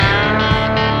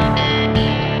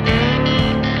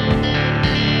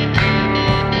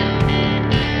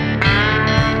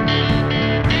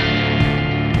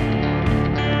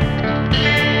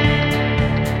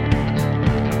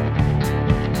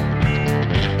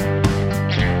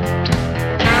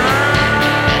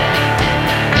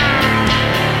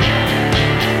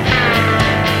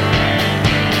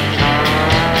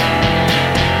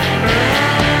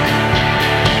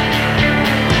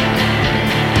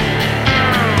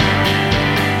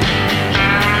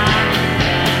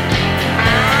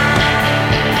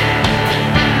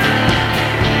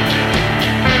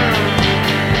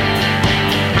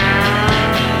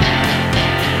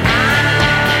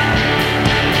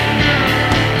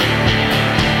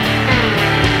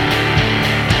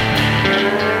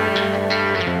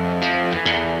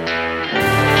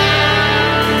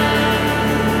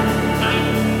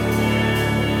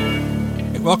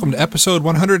welcome to episode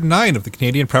 109 of the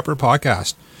Canadian Prepper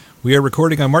Podcast. We are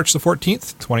recording on March the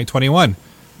 14th, 2021.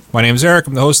 My name is Eric.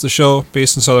 I'm the host of the show,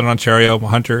 based in Southern Ontario. I'm a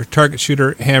hunter, target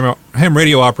shooter, ham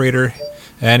radio operator,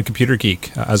 and computer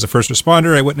geek. As a first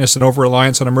responder, I witnessed an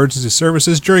over-reliance on emergency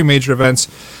services during major events.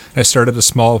 I started a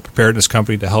small preparedness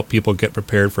company to help people get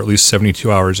prepared for at least 72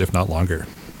 hours, if not longer.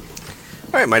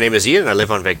 All right, my name is Ian, and I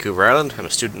live on Vancouver Island. I'm a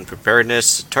student in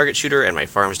preparedness, target shooter, and my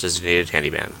farm's designated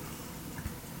handyman.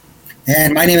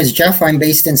 And my name is Jeff. I'm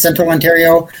based in Central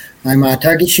Ontario. I'm a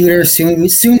target shooter,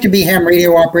 soon to be ham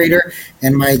radio operator,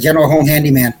 and my general home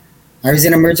handyman. I was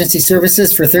in emergency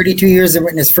services for 32 years and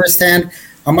witnessed firsthand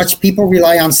how much people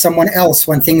rely on someone else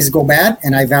when things go bad,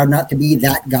 and I vowed not to be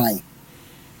that guy.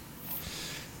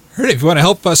 All right, if you want to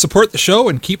help support the show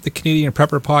and keep the Canadian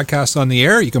Prepper Podcast on the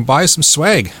air, you can buy some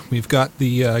swag. We've got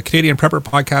the Canadian Prepper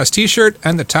Podcast t-shirt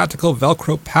and the tactical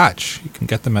Velcro patch. You can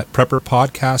get them at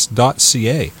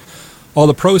prepperpodcast.ca. All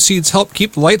the proceeds help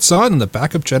keep the lights on and the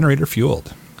backup generator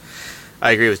fueled.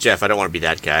 I agree with Jeff. I don't want to be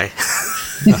that guy.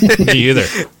 Me either.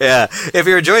 Yeah. If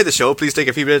you're enjoying the show, please take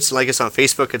a few minutes to like us on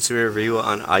Facebook and submit a review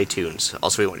on iTunes.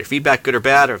 Also, we want your feedback, good or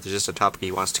bad, or if there's just a topic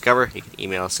you want us to cover, you can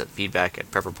email us at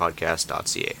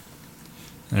feedback@prepperpodcast.ca.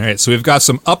 All right, so we've got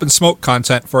some up and smoke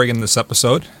content for you in this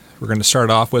episode. We're going to start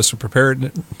off with some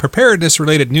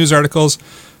preparedness-related news articles.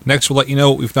 Next, we'll let you know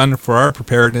what we've done for our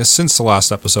preparedness since the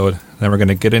last episode. Then we're going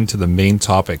to get into the main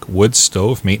topic, wood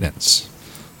stove maintenance.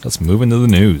 Let's move into the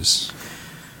news.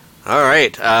 All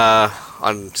right.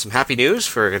 On some happy news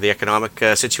for the economic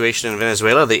situation in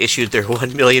Venezuela, they issued their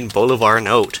 1 million Bolivar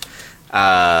note.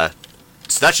 So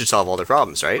that should solve all their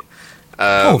problems, right?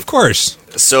 Of course.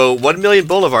 So 1 million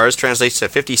Bolivars translates to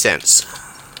 50 cents.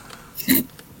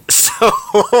 So,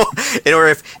 in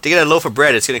order to get a loaf of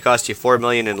bread, it's going to cost you 4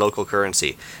 million in local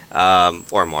currency,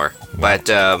 or more. Wow. But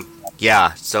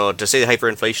yeah, so to say the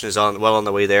hyperinflation is well on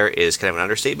the way there is kind of an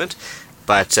understatement.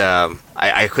 But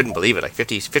I couldn't believe it, like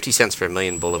 50 cents for 1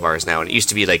 million Bolivars now, and it used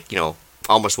to be like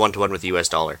almost 1-to-1 with the U.S.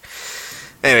 dollar.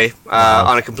 Anyway,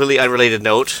 on a completely unrelated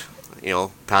note,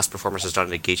 past performance does not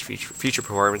negate future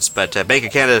performance, but Bank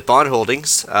of Canada bond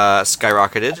holdings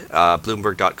skyrocketed.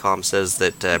 Bloomberg.com says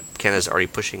that Canada is already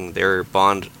pushing their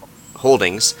bond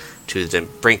holdings to the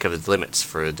brink of the limits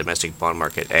for the domestic bond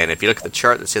market. And if you look at the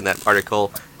chart that's in that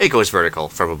article, it goes vertical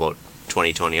from about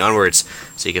 2020 onwards,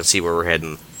 so you can see where we're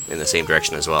heading in the same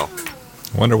direction as well.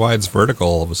 I wonder why it's vertical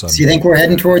all of a sudden. So you think we're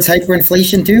heading towards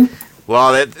hyperinflation too?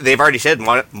 Well, they've already said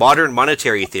modern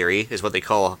monetary theory is what they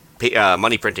call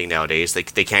money printing nowadays. They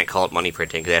can't call it money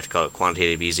printing because they have to call it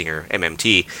quantitative easing or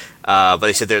MMT. But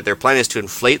they said their plan is to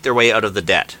inflate their way out of the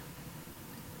debt,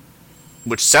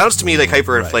 which sounds to me like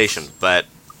hyperinflation. Right. But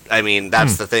I mean,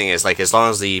 that's the thing is, like, as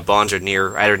long as the bonds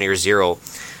are at or near zero,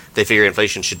 they figure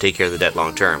inflation should take care of the debt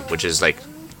long term, which is like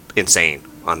insane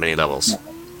on many levels.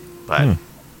 But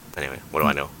anyway, what do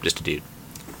I know? Just a dude.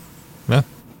 Yeah.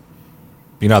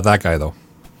 You're not that guy, though.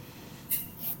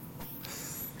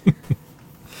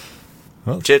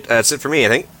 Well, that's it for me, I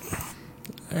think.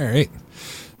 All right.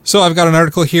 So I've got an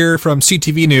article here from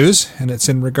CTV News, and it's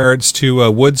in regards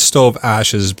to wood stove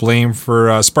ashes blamed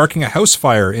for sparking a house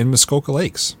fire in Muskoka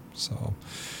Lakes. So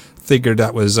figured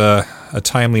that was a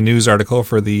timely news article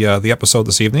for the episode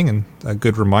this evening, and a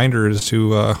good reminder as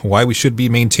to why we should be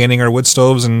maintaining our wood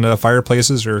stoves and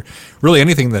fireplaces, or really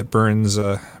anything that burns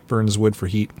wood for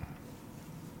heat.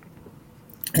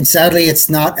 And sadly, it's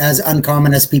not as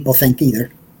uncommon as people think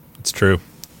either. It's true.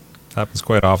 Happens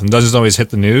quite often. Doesn't always hit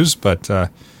the news, but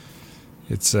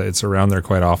it's around there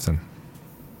quite often.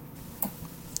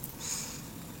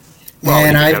 Well,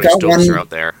 and I've got one. Are out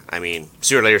there. I mean,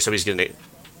 sooner or later somebody's going to.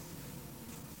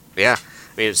 Yeah,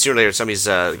 I mean, sooner or later somebody's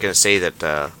going to say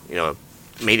that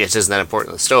maintenance isn't that important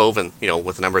on the stove, and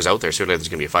with the numbers out there, sooner or later there's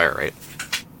going to be a fire, right?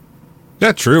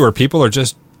 Yeah, true. Or people are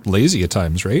just lazy at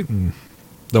times, right? And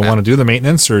don't want to do the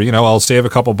maintenance, or I'll save a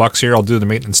couple bucks here, I'll do the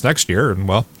maintenance next year, and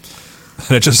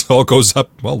and it just all goes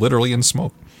up, literally in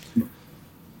smoke.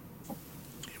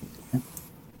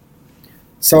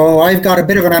 So I've got a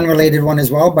bit of an unrelated one as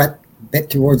well, but a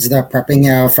bit towards the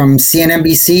prepping from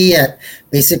CNBC.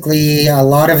 Basically, a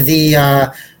lot of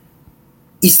the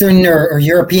Eastern or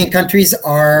European countries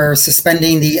are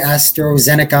suspending the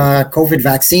AstraZeneca COVID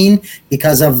vaccine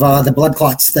because of the blood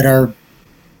clots that are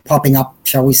popping up,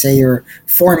 shall we say, or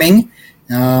forming.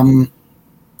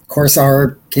 Of course,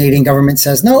 our Canadian government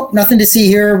says, nope, nothing to see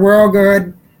here. We're all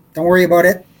good. Don't worry about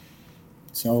it.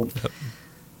 So,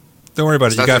 don't worry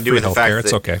about it. You got free health care.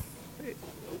 It's okay.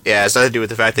 Yeah, it's nothing to do with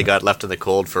the fact they got left in the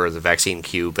cold for the vaccine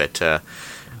queue, but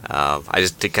I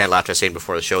just kind of laughed at saying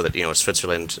before the show that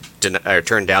Switzerland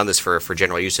turned down this for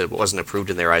general use. It wasn't approved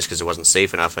in their eyes because it wasn't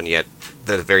safe enough, and yet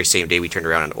the very same day we turned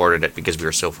around and ordered it because we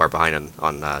were so far behind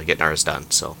on getting ours done.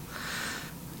 So,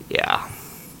 yeah,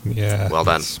 well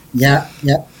done. Yeah.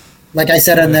 Like I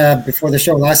said before the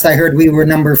show last, I heard we were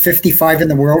number 55 in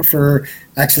the world for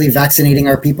actually vaccinating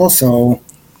our people. So,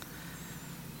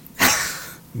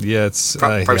 yeah, it's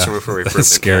it's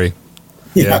scary.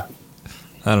 Yeah.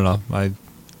 I don't know.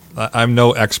 I'm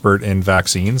no expert in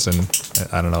vaccines, and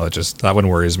I don't know. That one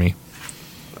worries me.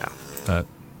 Yeah. But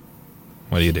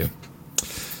what do you do?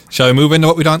 Shall we move into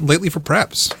what we've done lately for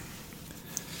preps?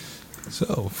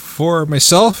 So for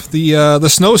myself, the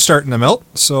snow's starting to melt.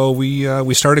 So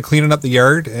we started cleaning up the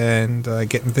yard and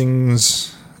getting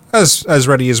things as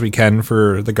ready as we can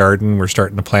for the garden. We're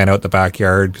starting to plan out the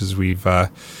backyard because we've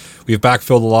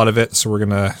backfilled a lot of it. So we're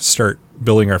gonna start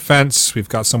building our fence. We've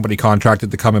got somebody contracted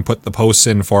to come and put the posts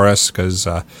in for us because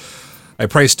I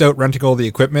priced out renting all the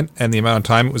equipment and the amount of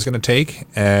time it was going to take,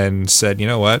 and said, you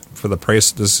know what, for the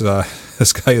price this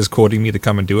guy is quoting me to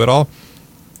come and do it all,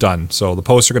 done. So the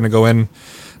posts are going to go in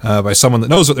by someone that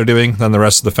knows what they're doing. Then the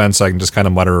rest of the fence I can just kind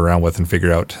of mutter around with and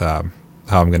figure out how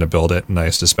I'm going to build it. And I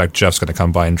suspect Jeff's going to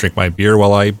come by and drink my beer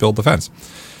while I build the fence.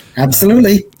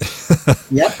 Absolutely.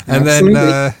 Yep. And absolutely.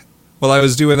 then while I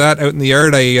was doing that out in the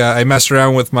yard, I messed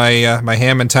around with my my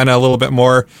ham antenna a little bit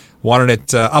more. Wanted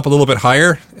it up a little bit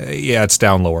higher. Yeah, it's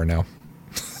down lower now.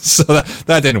 So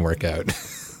that didn't work out.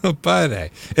 But hey,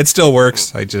 it still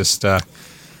works. I just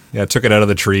took it out of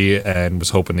the tree and was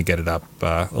hoping to get it up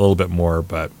a little bit more,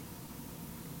 but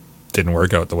didn't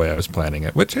work out the way I was planning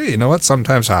it. Which, hey, you know what?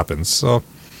 Sometimes happens. So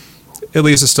at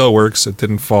least it still works. It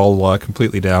didn't fall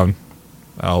completely down.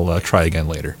 I'll try again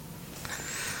later.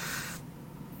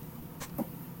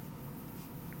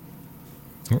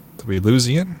 Did we lose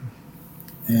Ian?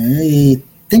 I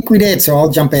think we did, so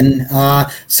I'll jump in.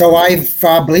 So I've,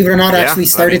 believe it or not, actually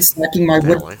started stacking my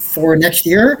wood for next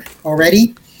year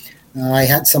already. I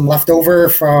had some leftover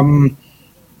from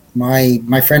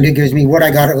my friend who gives me wood.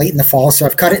 I got it late in the fall, so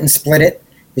I've cut it and split it.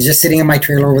 It's just sitting in my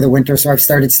trailer over the winter, so I've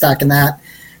started stacking that.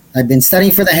 I've been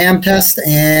studying for the ham test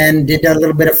and did a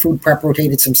little bit of food prep,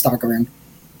 rotated some stock around.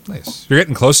 Nice. You're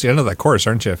getting close to the end of that course,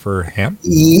 aren't you, for ham?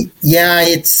 Yeah,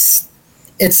 it's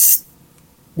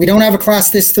we don't have a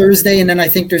class this Thursday, and then I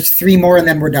think there's 3 more, and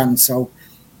then we're done. So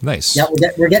nice. Yeah,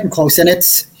 we're getting close, and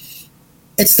it's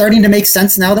starting to make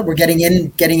sense now that we're getting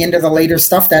into the later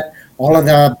stuff. That all of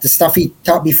the stuff he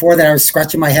taught before that I was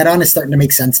scratching my head on is starting to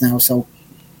make sense now. So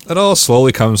it all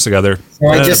slowly comes together. So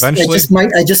I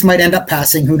just might end up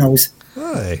passing. Who knows?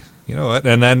 Hey, you know what?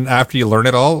 And then after you learn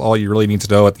it all you really need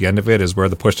to know at the end of it is where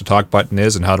the push to talk button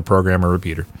is and how to program a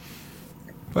repeater.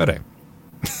 But hey.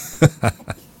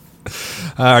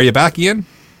 Are you back, Ian?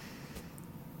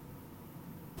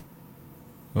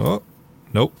 Oh,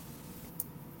 nope.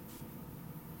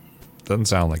 Doesn't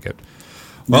sound like it.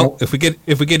 Well, Nope.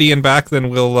 if we get Ian back, then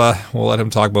we'll let him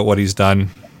talk about what he's done,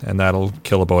 and that'll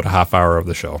kill about a half hour of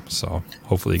the show. So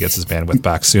hopefully he gets his bandwidth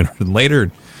back sooner than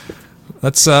later.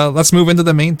 Let's move into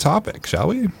the main topic, shall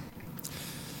we?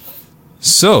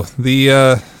 So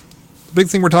the big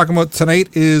thing we're talking about tonight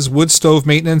is wood stove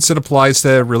maintenance. It applies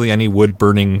to really any wood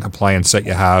burning appliance that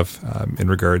you have in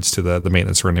regards to the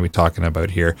maintenance we're going to be talking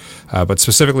about here. But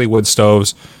specifically wood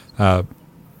stoves.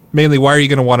 Mainly, why are you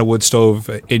going to want a wood stove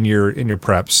in your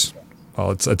preps?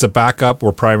 Well, it's a backup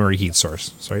or primary heat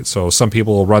source, right? So some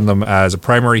people will run them as a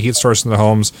primary heat source in their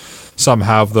homes. Some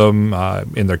have them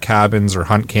in their cabins or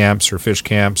hunt camps or fish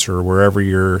camps or wherever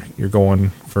you're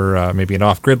going for maybe an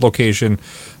off-grid location.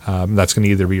 That's going to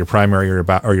either be your primary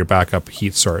or your backup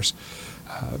heat source.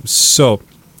 So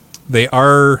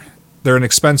they're an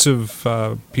expensive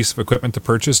piece of equipment to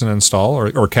purchase and install,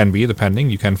 or can be, depending.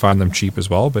 You can find them cheap as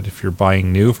well, but if you're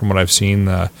buying new, from what I've seen,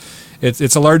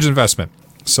 it's a large investment.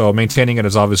 So maintaining it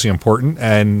is obviously important,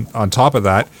 and on top of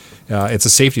that, it's a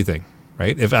safety thing,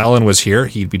 right? If Alan was here,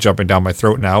 he'd be jumping down my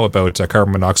throat now about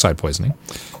carbon monoxide poisoning,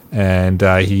 and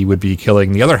he would be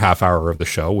killing the other half hour of the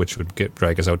show, which would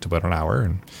drag us out to about an hour,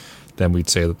 and then we'd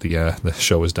say that the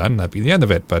show is done. That'd be the end of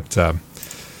it. But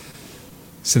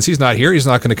since he's not here, he's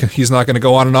not going to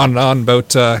go on and on and on about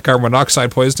carbon monoxide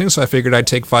poisoning. So I figured I'd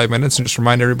take 5 minutes and just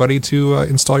remind everybody to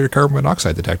install your carbon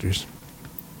monoxide detectors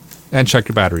and check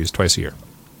your batteries twice a year.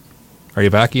 Are you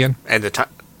back, Ian? And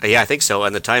I think so.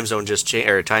 And the time zone just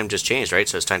changed, right?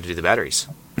 So it's time to do the batteries.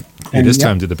 It is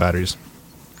time to do the batteries.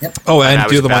 Yep. Oh, and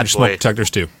do the minor smoke detectors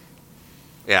too.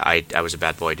 Yeah, I was a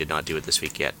bad boy. Did not do it this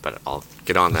week yet, but I'll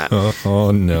get on that.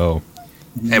 Oh no.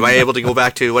 Am I able to go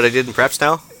back to what I did in preps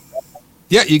now?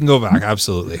 Yeah, you can go back.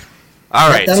 Absolutely. All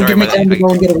right. That'll Sorry give me about time that. to go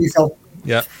and get a refill.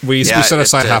 Yeah, we Yeah, set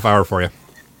aside it, half hour for you.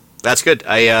 That's good.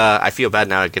 I feel bad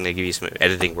now. I'm going to give you some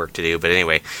editing work to do. But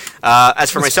anyway, as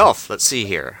for myself, let's see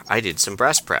here. I did some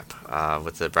brass prep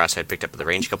with the brass I picked up at the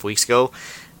range a couple weeks ago.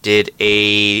 Did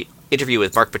a interview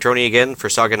with Mark Petroni again for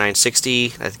Saga 960.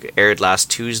 I think it aired last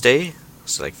Tuesday,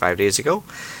 so like 5 days ago.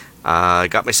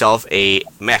 Got myself a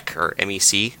MEC, or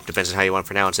MEC, depends on how you want to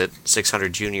pronounce it,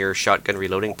 600 Junior shotgun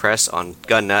reloading press on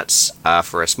gun nuts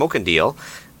for a smoking deal.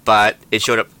 But it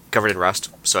showed up covered in rust,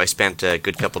 so I spent a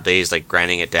good couple days like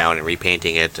grinding it down and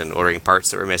repainting it and ordering parts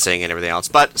that were missing and everything else.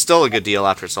 But still a good deal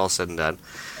after it's all said and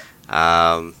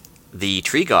done. The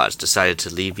tree gods decided to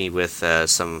leave me with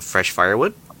some fresh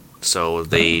firewood, so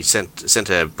they sent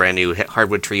a brand new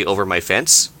hardwood tree over my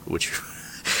fence, which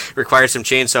required some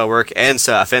chainsaw work and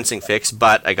a fencing fix.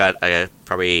 But I got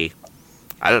probably,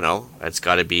 I don't know, it's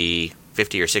got to be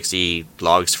 50 or 60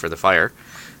 logs for the fire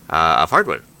of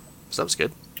hardwood, so that was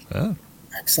good. Oh.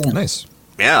 Excellent. Nice.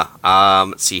 Yeah.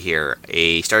 Let's see here.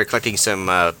 I started collecting some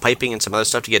piping and some other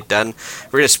stuff to get done.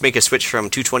 We're going to make a switch from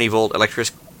 220 volt electric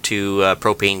to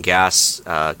propane gas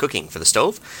cooking for the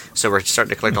stove. So we're starting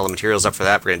to collect all the materials up for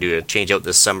that. We're going to do a change out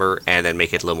this summer and then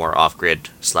make it a little more off-grid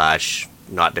 /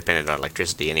 not dependent on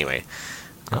electricity anyway.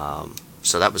 Yep.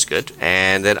 So that was good.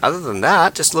 And then other than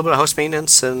that, just a little bit of house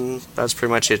maintenance, and that's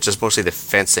pretty much it. Just mostly the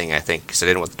fencing, I think, because I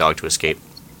didn't want the dog to escape.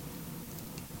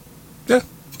 Yeah.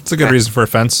 It's a good reason for a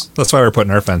fence. That's why we're putting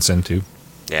our fence in, too.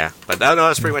 Yeah, but no,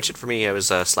 that's pretty much it for me. It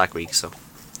was a slack week, so.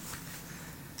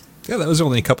 Yeah, that was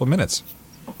only a couple minutes.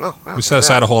 Oh, wow. We set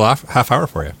aside a whole half hour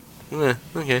for you. Yeah,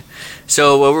 okay.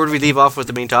 So where did we leave off with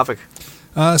the main topic?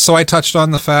 So I touched on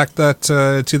the fact that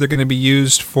it's either going to be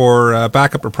used for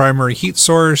backup or primary heat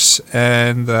source,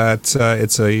 and that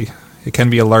it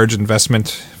can be a large investment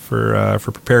for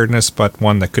preparedness, but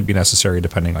one that could be necessary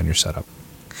depending on your setup.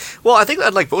 Well, I think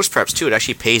that like most preps too, it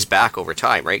actually pays back over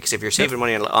time, right? Because if you're saving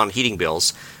money on heating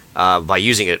bills by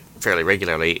using it fairly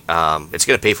regularly, it's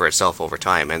going to pay for itself over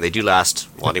time, and they do last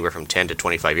anywhere from 10 to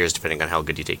 25 years, depending on how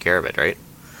good you take care of it, right?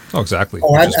 Oh, exactly.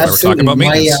 Oh, Which is why we're talking about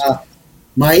maintenance.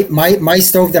 My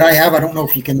stove that I have, I don't know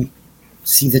if you can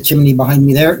see the chimney behind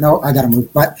me there. No, I got to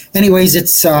move. But anyways,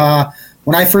 it's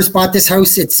when I first bought this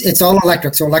house, it's all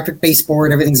electric, so electric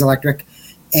baseboard, everything's electric,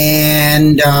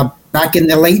 and back in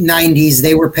the late 90s,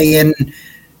 they were paying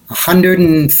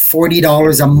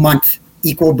 $140 a month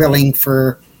equal billing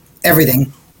for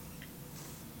everything.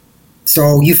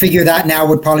 So you figure that now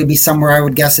would probably be somewhere, I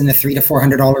would guess, in the $300 to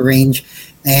 $400 range.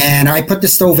 And I put the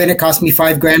stove in. It cost me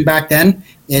 $5,000 back then.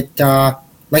 It,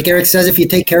 like Eric says, if you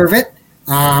take care of it,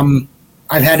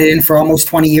 I've had it in for almost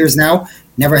 20 years now.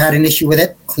 Never had an issue with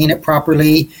it. Clean it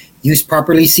properly, use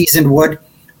properly seasoned wood.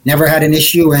 Never had an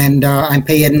issue. And I'm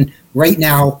paying right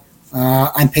now.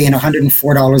 I'm paying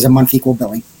 $104 a month equal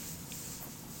billing.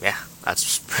 Yeah,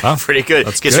 that's pretty good.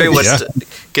 That's considering good,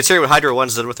 considering what Hydro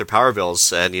One's done with their power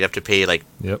bills, and you'd have to pay I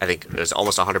think it was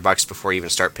almost $100 before you even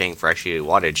start paying for actually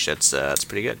wattage. That's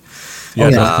pretty good.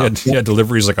 Yeah,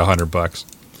 delivery's like $100.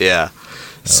 Yeah.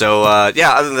 So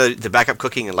other than the backup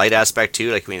cooking and light aspect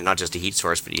too, like I mean, not just a heat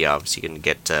source, but obviously you can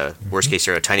get worst case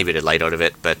a tiny bit of light out of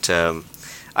it, but.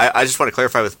 I just want to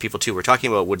clarify with people too. We're talking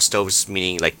about wood stoves,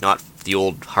 meaning like not the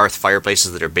old hearth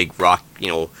fireplaces that are big rock,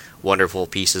 wonderful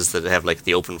pieces that have like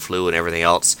the open flue and everything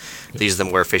else. These are the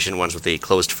more efficient ones with the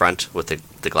closed front, with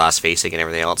the glass facing and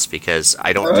everything else. Because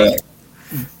I don't think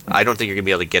you're gonna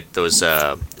be able to get those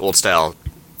old style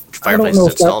fireplaces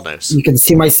installed now. You can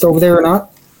see my stove there or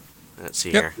not? Let's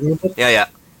see here. Yeah.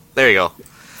 There you go.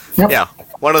 Yep. Yeah,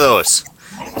 one of those.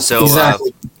 So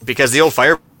Exactly. Because the old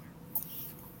fire.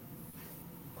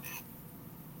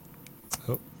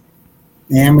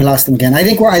 And we lost them again. I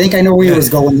think I know where he was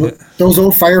going. Those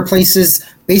old fireplaces,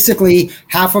 basically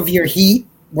half of your heat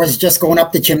was just going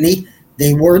up the chimney.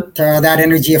 They weren't that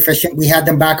energy efficient. We had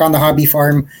them back on the hobby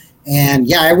farm, and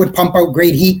yeah, it would pump out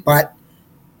great heat, but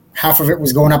half of it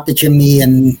was going up the chimney,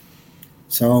 and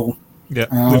so we've got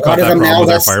that problem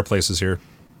with our fireplaces here.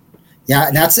 Yeah,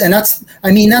 that's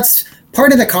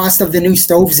part of the cost of the new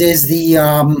stoves is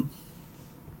the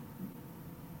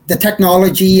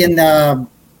technology and the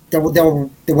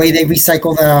way they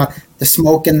recycle the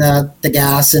smoke and the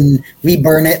gas and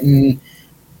reburn it, and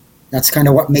that's kind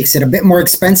of what makes it a bit more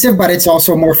expensive, but it's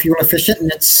also more fuel efficient,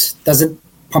 and it doesn't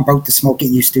pump out the smoke it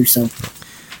used to. So,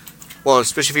 well,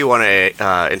 especially if you want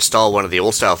to install one of the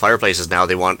old style fireplaces now,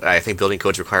 I think building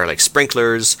codes require like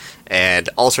sprinklers and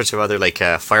all sorts of other like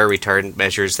fire retardant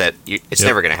measures that it's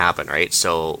never going to happen, right?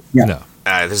 So, No.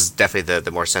 This is definitely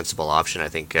the more sensible option, I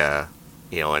think.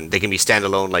 And they can be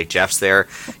standalone like Jeff's there.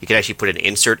 You can actually put an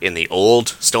insert in the old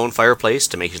stone fireplace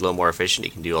to make it a little more efficient.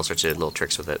 You can do all sorts of little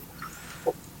tricks with it.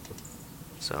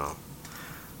 So,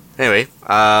 Anyway,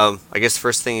 I guess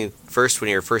first, when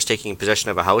you're first taking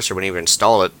possession of a house or when you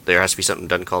install it, there has to be something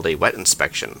done called a wet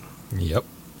inspection. Yep.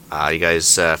 You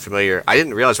guys familiar? I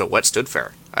didn't realize what wet stood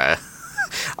for.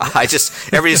 Everybody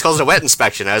just calls it a wet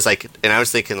inspection. I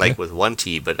was thinking like with one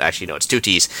T, but actually no, it's two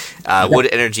T's. Wood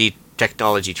Energy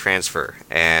Technology Transfer,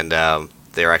 and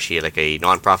they're actually like a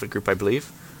non-profit group, I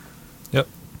believe. Yep.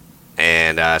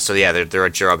 And so yeah, their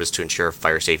job is to ensure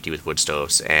fire safety with wood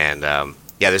stoves, and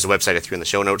there's a website I threw in the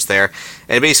show notes there,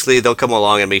 and basically they'll come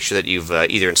along and make sure that you've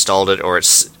either installed it or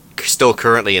it's still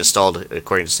currently installed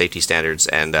according to safety standards.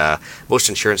 And most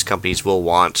insurance companies will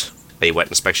want a wet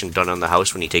inspection done on the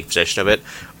house when you take possession of it,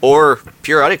 or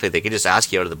periodically they can just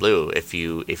ask you out of the blue if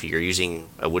you're using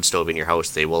a wood stove in your house.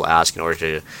 They will ask in order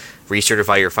to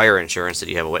recertify your fire insurance that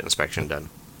you have a wet inspection done.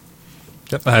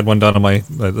 Yep, I had one done on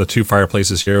the two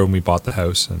fireplaces here when we bought the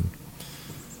house, and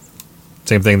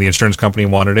same thing. The insurance company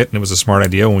wanted it, and it was a smart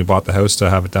idea when we bought the house to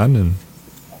have it done. And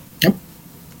Yep.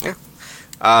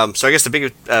 Yeah. So I guess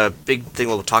the big thing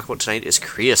we'll talk about tonight is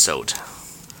creosote.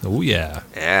 oh yeah,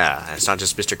 Yeah, it's not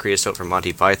just Mr. Creosote from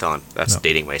Monty Python. That's No.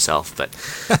 dating myself, but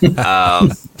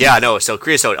So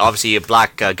creosote, obviously a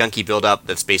black gunky buildup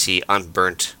that's basically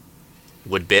unburnt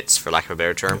wood bits, for lack of a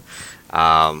better term.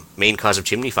 Main cause of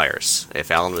chimney fires.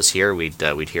 If Alan was here,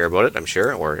 we'd hear about it, I'm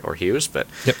sure, or Hughes. But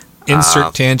yep.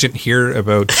 Insert tangent here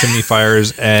about chimney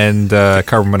fires and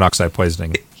carbon monoxide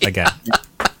poisoning again.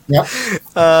 Yep.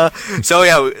 So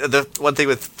yeah, the one thing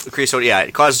with creosote,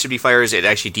 it causes chimney fires. It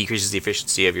actually decreases the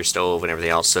efficiency of your stove and everything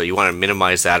else. So you want to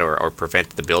minimize that or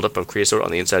prevent the buildup of creosote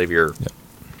on the inside of your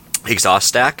exhaust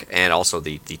stack and also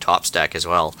the top stack as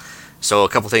well. So a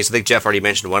couple things. I think Jeff already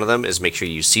mentioned one of them is make sure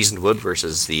you use seasoned wood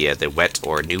versus the wet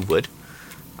or new wood.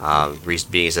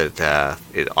 Reason being is that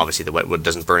obviously the wet wood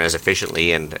doesn't burn as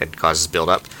efficiently and causes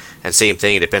buildup. And same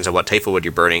thing, it depends on what type of wood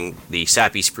you're burning. The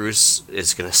sappy spruce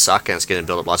is going to suck and it's going to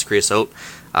build up lots of creosote.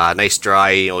 Nice dry,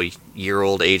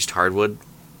 year-old aged hardwood,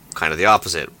 kind of the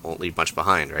opposite. Won't leave much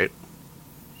behind, right?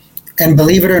 And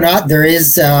believe it or not, there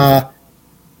is a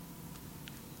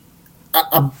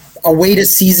way to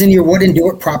season your wood and do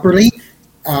it properly.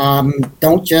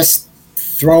 Don't just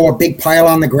throw a big pile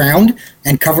on the ground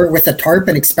and cover it with a tarp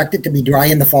and expect it to be dry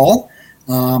in the fall.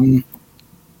 Do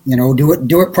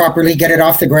it properly, get it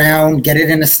off the ground, get it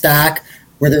in a stack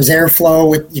where there's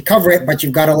airflow. You cover it, but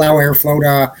you've got to allow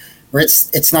airflow or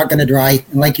it's not going to dry.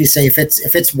 And like you say, if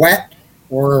it's wet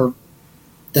or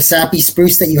the sappy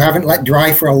spruce that you haven't let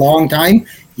dry for a long time,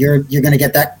 you're going to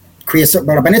get that creosote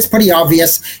buildup. And it's pretty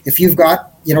obvious if you've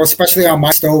got, especially on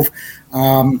my stove,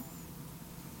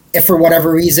 if for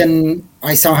whatever reason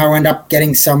I somehow end up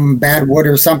getting some bad wood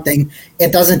or something,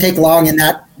 it doesn't take long and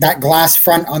that glass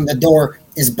front on the door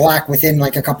is black within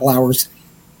like a couple hours.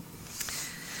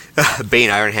 Bane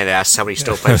Ironhead asks how many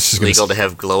stovepipes is legal to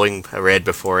have glowing red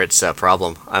before it's a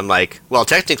problem. I'm like, well,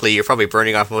 technically you're probably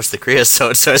burning off most of the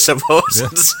creosote, so I suppose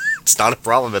it's not a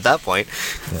problem at that point.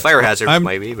 Fire hazard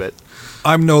maybe, but...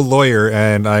 I'm no lawyer,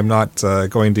 and I'm not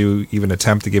going to even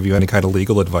attempt to give you any kind of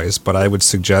legal advice, but I would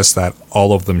suggest that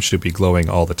all of them should be glowing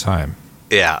all the time.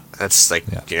 Yeah, that's like,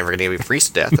 you're never going to be freeze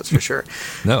to death, that's for sure.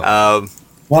 No.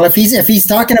 Well, if he's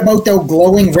talking about the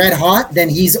glowing red hot, then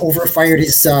he's overfired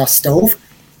his stove,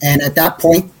 and at that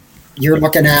point, you're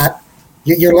looking at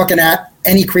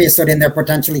any creosote in there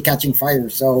potentially catching fire.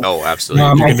 So,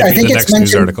 absolutely. I think it's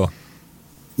mentioned. Article.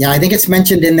 Yeah, I think it's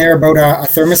mentioned in there about a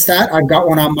thermostat. I've got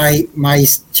one on my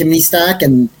chimney stack,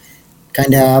 and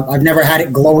I've never had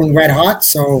it glowing red hot,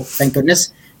 so thank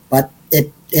goodness. But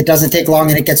it doesn't take long,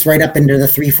 and it gets right up into the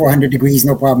 300-400 degrees,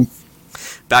 no problem.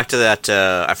 Back to that,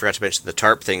 I forgot to mention the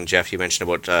tarp thing, Jeff. You mentioned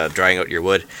about drying out your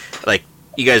wood. Like,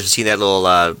 you guys have seen that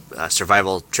little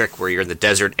survival trick where you're in the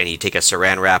desert and you take a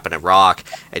saran wrap and a rock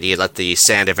and you let the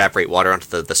sand evaporate water onto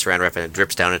the saran wrap and it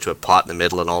drips down into a pot in the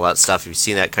middle and all that stuff. You've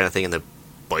seen that kind of thing in the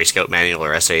Boy Scout manual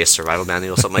or SAS survival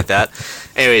manual, something like that.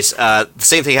 Anyways, the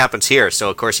same thing happens here. So,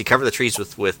 of course, you cover the trees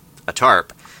with a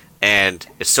tarp, and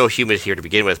it's so humid here to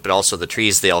begin with, but also the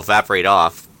trees, they'll evaporate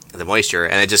off the moisture,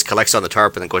 and it just collects on the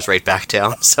tarp and then goes right back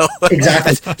down. So,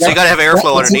 exactly. So you got to have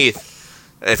airflow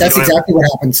underneath. That's exactly what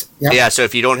happens. Yep. Yeah, so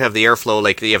if you don't have the airflow,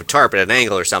 like you have a tarp at an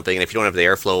angle or something, and if you don't have the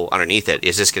airflow underneath it,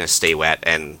 it's just going to stay wet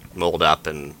and mold up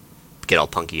and get all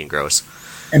punky and gross.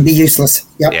 And be useless.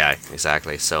 Yep. Yeah,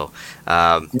 exactly. So,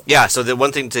 so the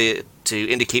one thing to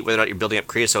indicate whether or not you're building up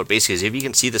creosote basically is if you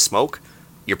can see the smoke,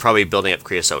 you're probably building up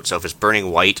creosote. So if it's burning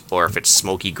white or if it's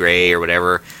smoky gray or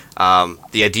whatever,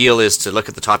 the ideal is to look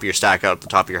at the top of your stack out at the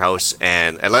top of your house,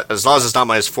 and as long as it's not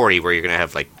minus 40 where you're going to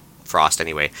have like frost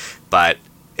anyway, but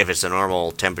if it's a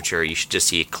normal temperature, you should just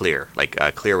see it clear, like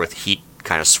clear with heat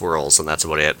kind of swirls, and that's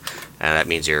about it. And that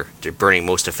means you're burning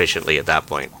most efficiently at that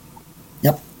point.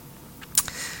 Yep.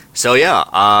 So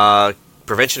yeah,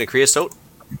 prevention of creosote.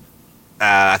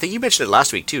 I think you mentioned it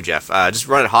last week too, Jeff. Just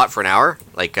run it hot for an hour,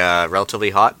 like relatively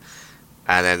hot,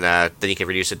 and then you can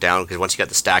reduce it down, because once you got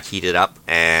the stack heated up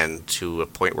and to a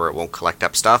point where it won't collect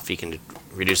up stuff, you can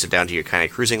reduce it down to your kind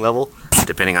of cruising level,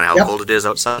 depending on how cold it is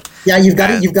outside. Yeah, you've got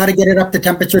to get it up to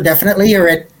temperature definitely,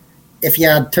 or if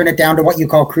you turn it down to what you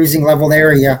call cruising level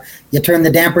there, you turn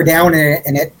the damper down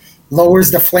and it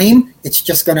lowers the flame. It's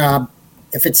just gonna,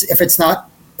 if it's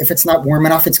not warm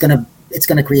enough, it's gonna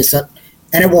creosote,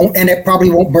 and it probably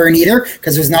won't burn either,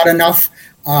 because there's not enough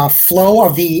flow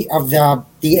of the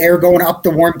air going up the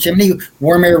warm chimney.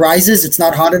 Warm air rises, it's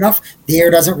not hot enough. The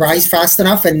air doesn't rise fast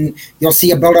enough, and you'll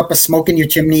see a buildup of smoke in your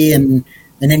chimney, and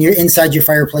then you're inside your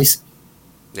fireplace.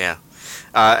 Yeah.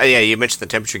 Yeah, you mentioned the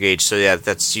temperature gauge, so yeah,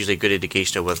 that's usually a good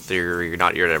indication of whether you're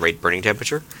at the right burning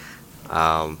temperature.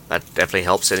 That definitely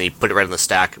helps, and you put it right on the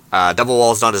stack. Double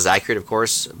wall is not as accurate, of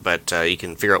course, but you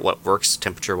can figure out what works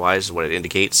temperature-wise, what it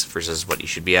indicates versus what you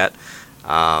should be at.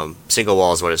 Single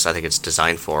wall is what I think it's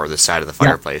designed for, the side of the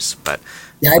fireplace. But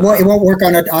yeah, it won't work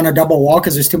on a double wall,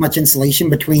 because there's too much insulation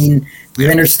between your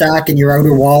inner stack and your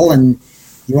outer wall, and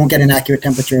you won't get an accurate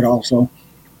temperature at all. So.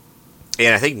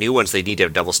 And I think new ones, they need to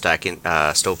have double stack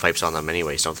stovepipes on them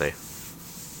anyways, don't they?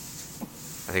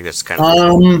 I think that's kind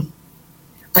of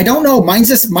I don't know. Mine's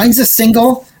a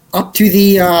single up to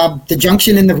the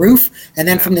junction in the roof, and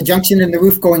then from the junction in the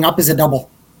roof going up is a double.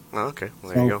 Oh, okay.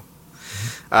 Well, there you go.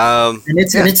 And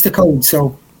it's the code.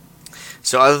 So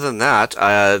other than that,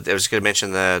 I was going to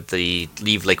mention the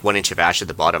leave like 1 inch of ash at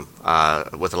the bottom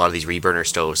with a lot of these reburner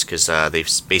stoves, because they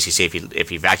basically say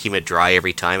if you vacuum it dry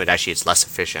every time, it's less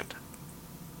efficient.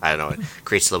 I don't know. It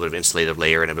creates a little bit of insulative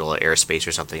layer and a little airspace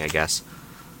or something, I guess.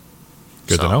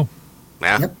 Good to know.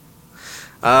 Yeah. Yep.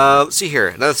 Let's see here.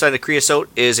 Another side of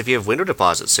creosote is if you have window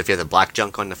deposits. So if you have the black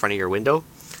junk on the front of your window,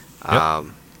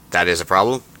 that is a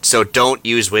problem. So don't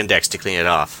use Windex to clean it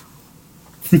off.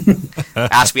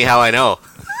 Ask me how I know.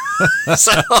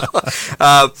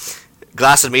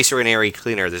 Glass and masonry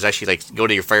cleaner. There's actually go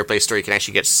to your fireplace store. You can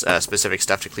actually get specific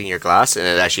stuff to clean your glass, and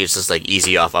it's just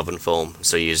easy off oven foam.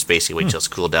 So you just basically wait till it's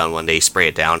cooled down one day, spray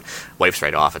it down, wipes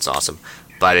right off. It's awesome.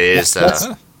 But it is. That's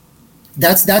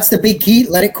the big key.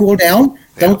 Let it cool down.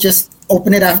 Yeah. Don't just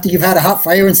open it after you've had a hot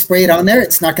fire and spray it on there.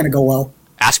 It's not going to go well.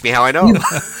 Ask me how I know.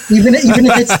 Even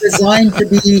if it's designed to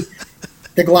be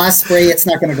the glass spray, it's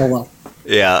not going to go well.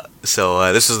 Yeah,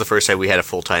 so this is the first time we had a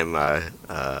full-time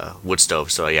wood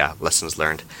stove, so yeah, lessons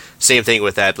learned. Same thing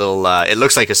with that little, it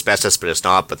looks like asbestos, but it's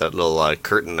not, but that little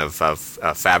curtain of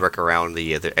fabric around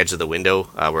the edge of the window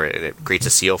where it creates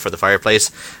a seal for the fireplace.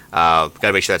 Got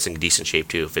to make sure that's in decent shape,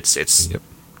 too. If it's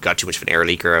got too much of an air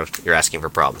leak, or you're asking for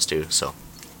problems, too, so.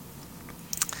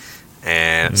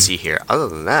 And let's see here. Other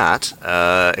than that,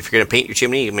 if you're going to paint your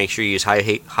chimney, make sure you use high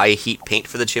heat paint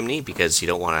for the chimney, because you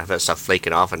don't want to have that stuff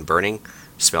flaking off and burning.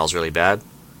 It smells really bad.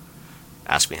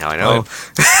 Ask me how I know.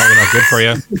 Probably not good for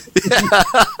you.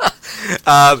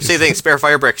 Same thing, spare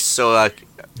fire bricks. So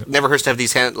never hurts to have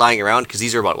these lying around, because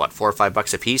these are about, $4 or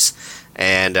 $5 a piece.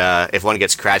 And if one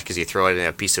gets cracked because you throw it in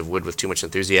a piece of wood with too much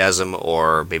enthusiasm,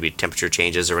 or maybe temperature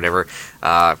changes or whatever,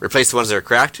 replace the ones that are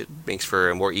cracked. It makes for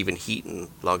a more even heat and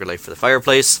longer life for the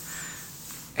fireplace.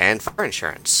 And fire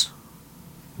insurance.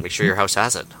 Make sure your house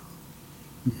has it.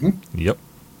 Mm-hmm. Yep.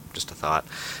 Just a thought.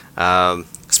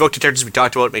 Smoke detectors we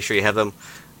talked about. Make sure you have them.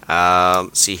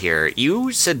 See here.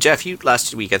 You said, Jeff,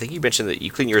 last week, I think you mentioned that you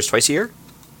clean yours twice a year?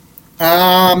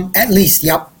 At least,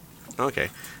 yep. Okay.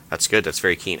 That's good. That's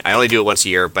very keen. I only do it once a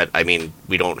year, but I mean,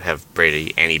 we don't have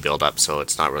Brady any build-up, so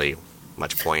it's not really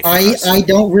much point. I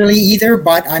don't really either,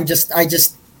 but it's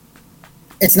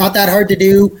not that hard to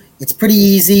do. It's pretty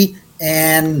easy,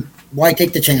 and why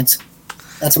take the chance?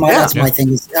 That's my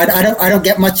thing. I don't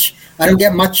get much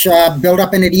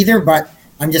build-up in it either, but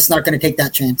I'm just not going to take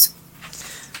that chance.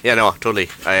 Yeah, no, totally.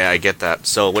 I get that.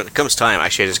 So when it comes time,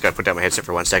 actually, I just got to put down my headset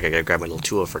for 1 second. I got to grab my little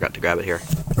tool. I forgot to grab it here.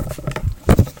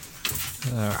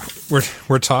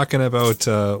 We're talking about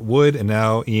wood, and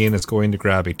now Ian is going to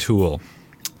grab a tool.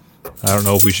 I don't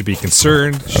know if we should be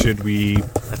concerned. Should we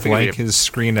blank his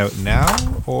screen out now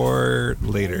or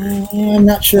later? I'm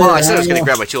not sure. Well, I said I was going to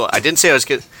grab my tool. I didn't say I was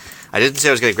going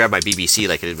to grab my BBC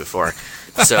like I did before.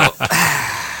 So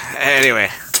anyway,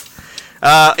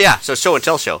 so show and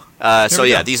tell show.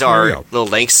 These are little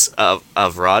lengths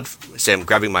of rod. So I'm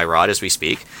grabbing my rod as we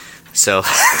speak. So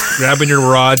grabbing your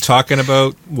rod, talking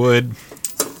about wood.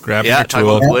 Grabbing your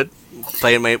tool. Talking about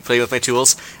playing with my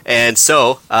tools. And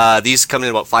so these come in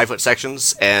about 5-foot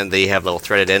sections, and they have little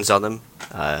threaded ends on them.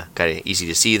 Kind of easy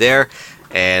to see there.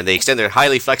 And they extend. They're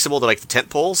highly flexible. They're like the tent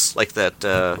poles, like that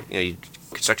you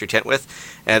construct your tent with.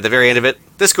 And at the very end of it,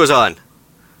 this goes on.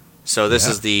 So this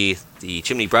is the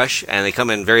chimney brush, and they come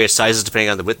in various sizes depending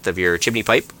on the width of your chimney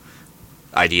pipe.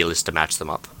 Ideal is to match them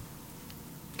up.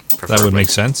 Preferably. That would make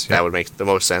sense. Yeah. That would make the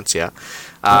most sense, yeah.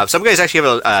 Some guys actually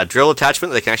have a drill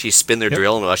attachment. They can actually spin their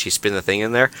drill and will actually spin the thing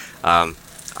in there. I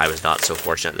was not so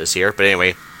fortunate this year. But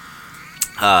anyway,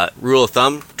 rule of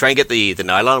thumb, try and get the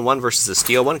nylon one versus the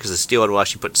steel one, because the steel one will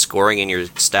actually put scoring in your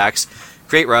stacks,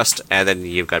 create rust, and then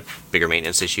you've got bigger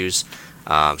maintenance issues.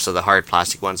 So the hard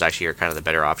plastic ones actually are kind of the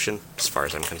better option, as far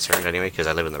as I'm concerned anyway, because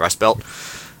I live in the Rust Belt.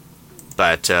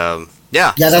 But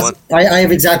yeah, that's I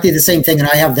have exactly the same thing, and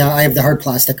I have the hard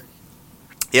plastic.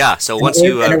 Yeah, so and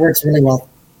it works really well.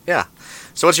 Yeah,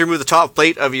 so once you remove the top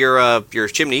plate of your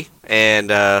chimney,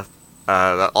 and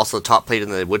also the top plate in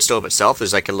the wood stove itself,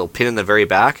 there's like a little pin in the very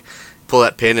back. Pull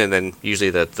that pin, and then usually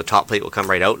the top plate will come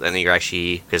right out, and then you're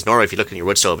actually, because normally if you look in your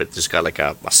wood stove, it's just got like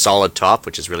a solid top,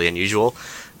 which is really unusual.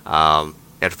 You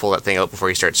have to pull that thing out before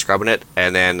you start scrubbing it,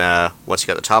 and then once you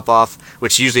got the top off,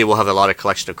 which usually will have a lot of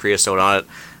collection of creosote on it,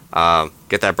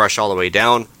 get that brush all the way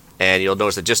down, and you'll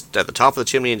notice that just at the top of the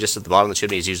chimney and just at the bottom of the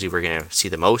chimney is usually where you're going to see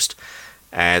the most,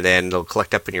 and then it'll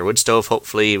collect up in your wood stove,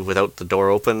 hopefully without the door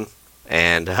open,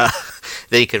 and then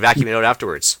you can vacuum it out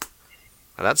afterwards.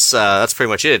 And that's pretty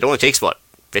much it. It only takes,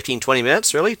 15-20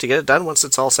 minutes, really, to get it done once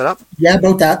it's all set up? Yeah,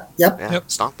 about that. Yep. Yeah,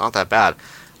 it's not that bad.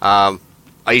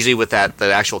 I usually, with the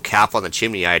actual cap on the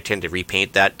chimney, I tend to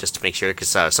repaint that just to make sure, because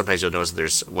sometimes you'll notice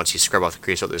that once you scrub off the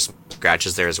creosote, there's some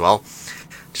scratches there as well.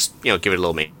 Just, give it a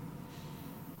little mate.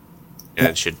 And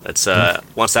it should.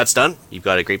 Once that's done, you've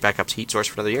got a great backup heat source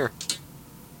for another year.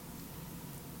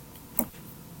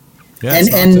 Yeah,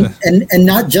 and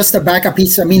not just a backup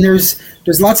piece. I mean, there's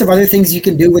lots of other things you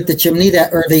can do with the chimney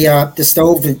the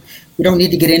stove that we don't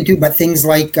need to get into, but things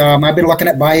like I've been looking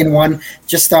at buying one,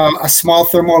 just a small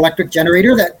thermoelectric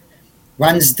generator that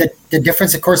runs the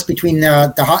difference, of course, between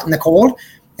the hot and the cold,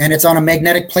 and it's on a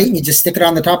magnetic plate, and you just stick it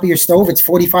on the top of your stove. It's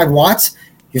 45 watts.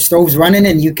 Your stove's running,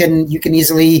 and you can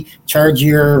easily charge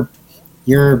your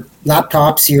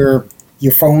laptops, your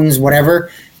phones,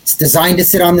 whatever. It's designed to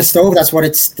sit on the stove. That's what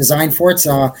it's designed for. It's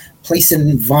a place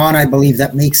in Vaughan, I believe,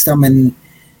 that makes them, and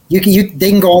they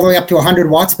can go all the way up to 100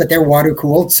 watts, but they're water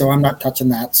cooled, so I'm not touching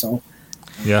that. So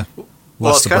yeah,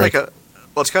 well, it's kind of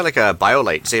like a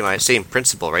BioLite, same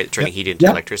principle, right? Turning heat into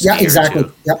electricity. Yeah, exactly.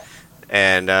 Yep.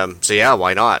 And so yeah,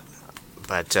 why not?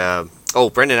 But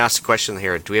Brendan asked a question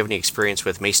here. Do we have any experience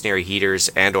with masonry heaters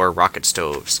and/or rocket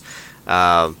stoves?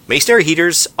 Masonry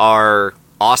heaters are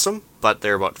awesome, but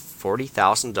they're about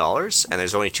 $40,000, and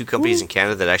there's only 2 companies in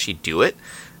Canada that actually do it.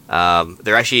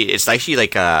 It's actually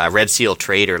like a Red Seal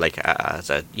trade, or like you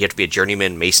have to be a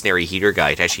journeyman masonry heater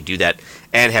guy to actually do that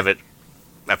and have it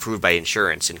approved by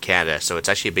insurance in Canada. So it's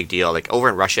actually a big deal. Like over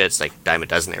in Russia, it's like dime a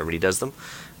dozen. Everybody does them,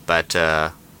 but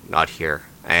not here.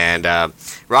 And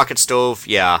rocket stove,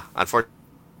 yeah, unfortunately,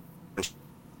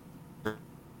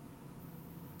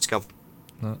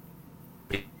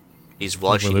 he's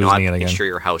will actually not insure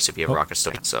your house if you have a rocket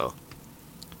stove. So,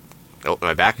 am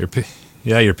I back?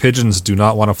 Your pigeons do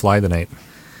not want to fly tonight.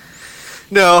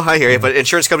 No, I hear you, but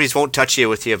insurance companies won't touch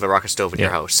you if you have a rocket stove in your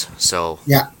house. So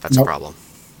that's a problem.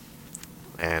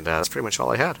 And that's pretty much all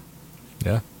I had.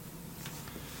 Yeah.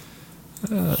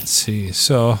 Let's see.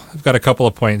 So I've got a couple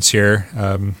of points here.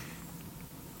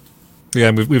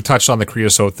 We've touched on the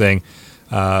creosote thing.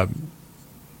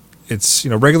 It's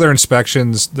regular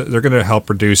inspections. They're going to help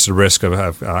reduce the risk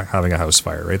of having a house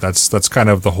fire, right? That's kind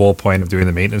of the whole point of doing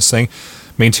the maintenance thing.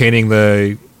 Maintaining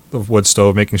the wood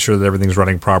stove, making sure that everything's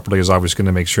running properly is obviously going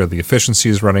to make sure the efficiency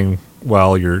is running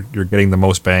well. You're getting the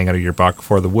most bang out of your buck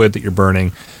for the wood that you're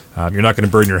burning. You're not going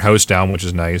to burn your house down, which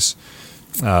is nice.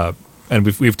 And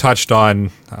we've touched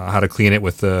on how to clean it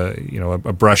with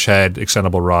a brush head,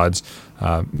 extendable rods.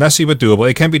 Messy but doable.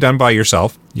 It can be done by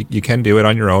yourself. You can do it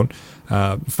on your own.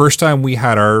 First time we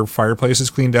had our fireplaces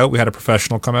cleaned out, we had a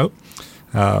professional come out.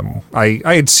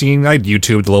 I'd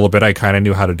YouTubed a little bit. I kind of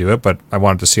knew how to do it, but I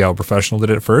wanted to see how a professional did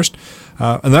it first.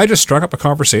 And then I just struck up a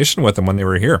conversation with them when they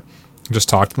were here. Just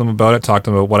talked to them about it, talked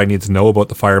to them about what I need to know about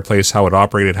the fireplace, how it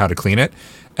operated, how to clean it.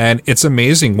 And it's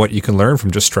amazing what you can learn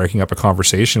from just striking up a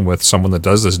conversation with someone that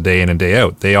does this day in and day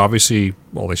out. They obviously,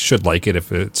 they should like it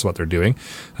if it's what they're doing.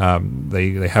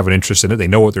 They have an interest in it. They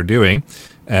know what they're doing,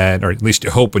 or at least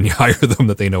you hope when you hire them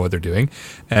that they know what they're doing.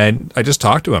 And I just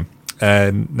talked to them.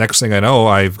 And next thing I know,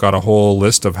 I've got a whole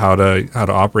list of how to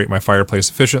operate my fireplace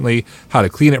efficiently, how to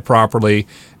clean it properly,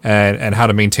 and how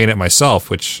to maintain it myself,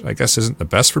 which I guess isn't the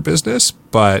best for business,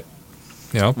 but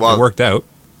it worked out.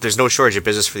 There's no shortage of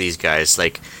business for these guys.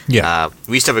 Like, yeah,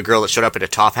 we used to have a girl that showed up in a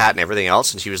top hat and everything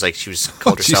else, and she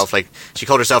called herself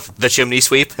the chimney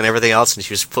sweep and everything else, and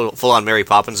she was full on Mary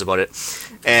Poppins about it.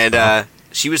 And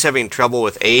she was having trouble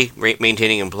with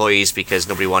maintaining employees because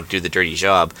nobody wanted to do the dirty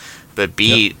job, but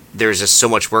B, there's just so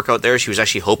much work out there. She was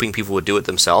actually hoping people would do it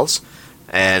themselves,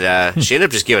 and she ended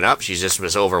up just giving up. She just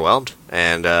was overwhelmed,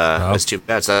 and it's too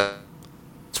bad. So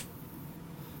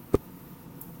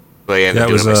I ended up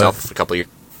doing it myself for a couple of years.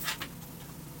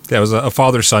 Yeah, it was a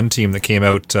father-son team that came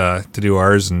out to do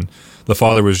ours, and the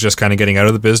father was just kind of getting out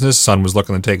of the business. Son was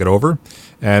looking to take it over,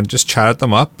 and just chatted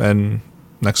them up. And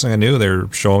next thing I knew, they were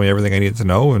showing me everything I needed to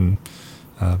know, and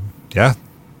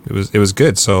it was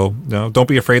good. So don't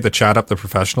be afraid to chat up the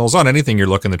professionals on anything you're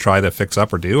looking to try to fix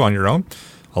up or do on your own.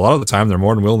 A lot of the time, they're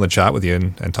more than willing to chat with you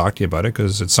and talk to you about it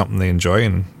because it's something they enjoy,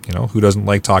 and who doesn't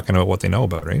like talking about what they know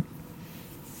about, right?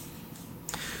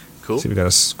 Cool. See, we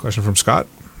got a question from Scott.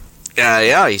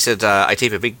 Yeah, he said, I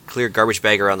tape a big clear garbage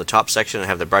bag around the top section and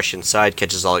have the brush inside,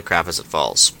 catches all the crap as it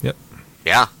falls. Yep.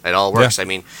 Yeah, it all works. Yeah. I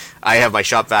mean, I have my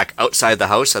shop vac outside the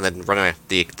house and then run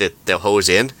the hose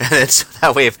in. And so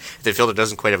that way, if the filter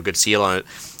doesn't quite have a good seal on it,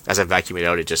 as I vacuum it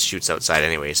out, it just shoots outside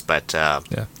anyways. But,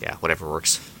 yeah, whatever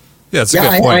works. Yeah, it's a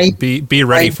good point. Be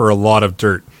ready for a lot of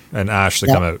dirt and ash to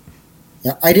come out.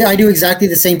 Yeah, I do exactly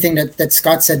the same thing that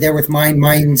Scott said there with mine.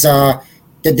 Mine's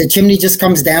the chimney just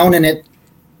comes down and it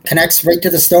connects right to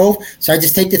the stove. So I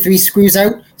just take the 3 screws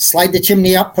out, slide the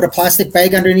chimney up, put a plastic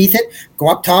bag underneath it, go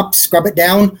up top, scrub it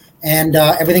down, and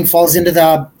everything falls into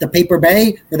the paper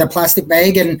bag or the plastic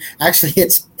bag. And actually,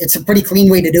 it's a pretty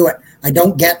clean way to do it. I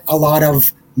don't get a lot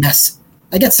of mess.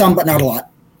 I get some, but not a lot.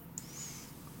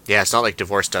 Yeah, it's not like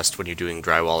divorce dust when you're doing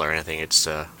drywall or anything. It's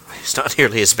not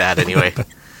nearly as bad anyway.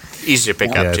 Easy to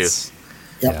pick up too.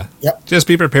 Yep. Just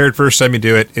be prepared first time you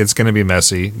do it. It's going to be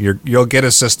messy. You'll get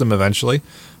a system eventually,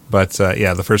 but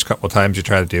the first couple of times you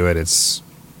try to do it,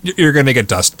 you're going to get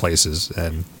dust places,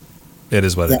 and it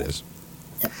is what it is.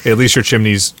 Yep. At least your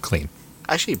chimney's clean.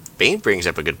 Actually, Bane brings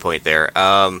up a good point there.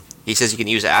 He says you can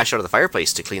use ash out of the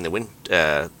fireplace to clean the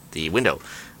window.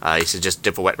 He says just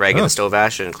dip a wet rag in the stove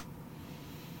ash and.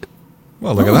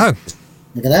 Well, look at that.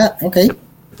 Look at that. Okay.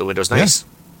 The window's nice. Yeah.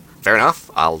 Fair enough.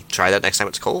 I'll try that next time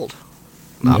it's cold.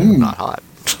 Not hot.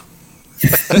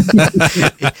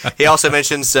 He also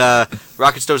mentions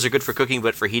rocket stoves are good for cooking,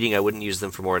 but for heating, I wouldn't use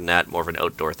them for more than that. More of an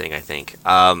outdoor thing, I think.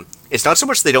 It's not so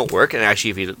much they don't work, and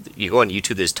actually, if you go on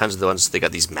YouTube, there's tons of the ones they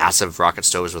got these massive rocket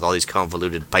stoves with all these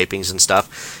convoluted pipings and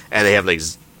stuff, and they have like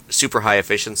super high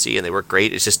efficiency and they work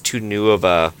great. It's just too new of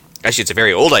a. Actually, it's a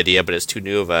very old idea, but it's too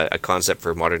new of a concept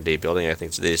for modern day building. I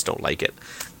think so they just don't like it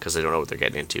because they don't know what they're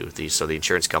getting into. So the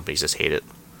insurance companies just hate it.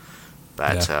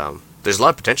 But there's a lot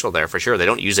of potential there for sure. They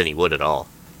don't use any wood at all.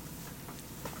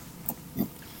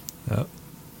 Yep.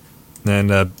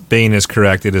 And Bane is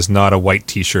correct. It is not a white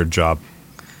T-shirt job.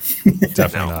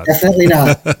 Definitely not. Definitely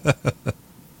not.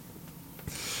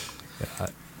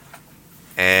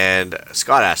 And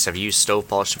Scott asks, have you used stove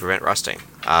polish to prevent rusting?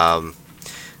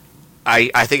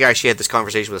 I think I actually had this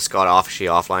conversation with Scott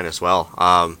offline as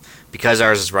well. Because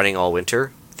ours is running all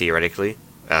winter, theoretically,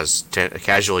 as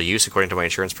casual use according to my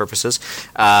insurance purposes.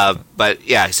 But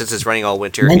yeah, since it's running all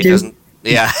winter, it doesn't.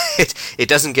 Yeah, it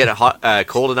doesn't get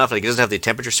cold enough. Like it doesn't have the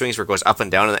temperature swings where it goes up and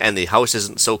down, and the house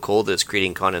isn't so cold that it's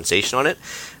creating condensation on it.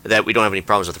 That we don't have any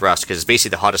problems with rust because it's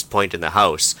basically the hottest point in the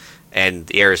house, and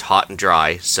the air is hot and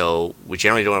dry. So we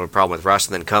generally don't have a problem with rust.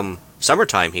 And then come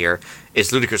summertime here,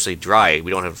 it's ludicrously dry.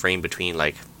 We don't have rain between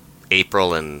like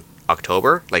April and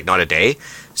October, like not a day.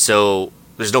 So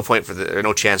there's no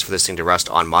chance for this thing to rust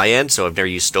on my end. So I've never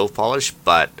used stove polish,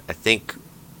 but I think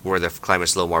where the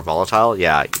climate's a little more volatile,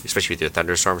 yeah, especially with your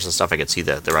thunderstorms and stuff, I could see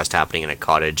the rust happening in a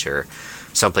cottage or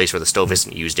someplace where the stove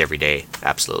isn't used every day.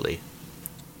 Absolutely.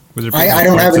 I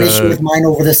don't have an issue with mine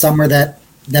over the summer that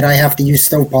I have to use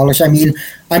stove polish. I mean,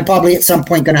 I'm probably at some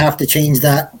point going to have to change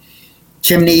that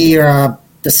chimney or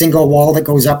the single wall that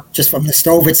goes up just from the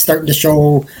stove. It's starting to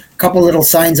show a couple little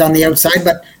signs on the outside,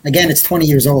 but again, it's 20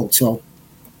 years old, so.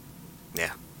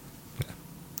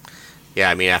 Yeah,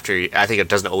 I mean, I think it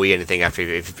doesn't owe you anything after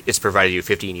if it's provided you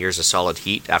 15 years of solid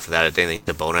heat. After that, I think it's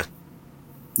a bonus.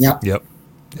 Yep. Yeah,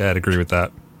 I'd agree with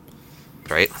that.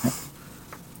 Right.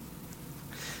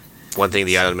 One thing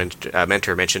the other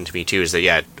mentor mentioned to me too is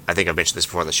that I think I've mentioned this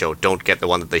before on the show. Don't get the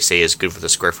one that they say is good for the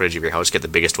square footage of your house. Get the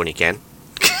biggest one you can.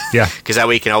 Yeah. Because that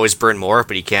way you can always burn more,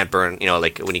 but you can't burn,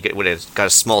 like when it's got a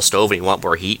small stove and you want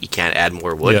more heat, you can't add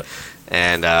more wood. Yeah.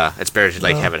 And it's better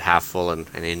to have it half full and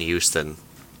in use than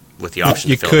with the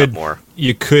option to fill it up more.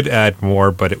 You could add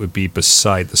more, but it would be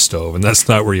beside the stove, and that's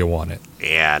not where you want it.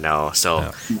 Yeah, no.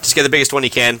 So just get the biggest one you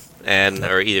can,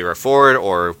 or either afford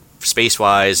or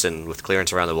space-wise and with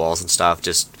clearance around the walls and stuff.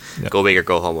 Just go big or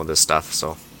go home with this stuff.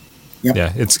 So. Yep.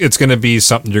 Yeah, it's going to be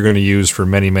something you're going to use for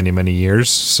many, many, many years.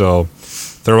 So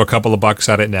throw a couple of bucks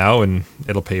at it now, and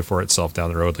it'll pay for itself down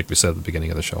the road, like we said at the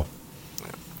beginning of the show.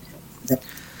 Yep.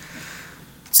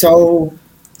 So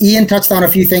Ian touched on a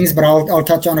few things, but I'll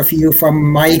touch on a few from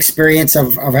my experience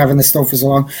of having the stove for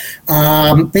so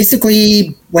long.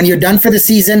 Basically, when you're done for the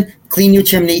season, clean your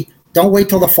chimney. Don't wait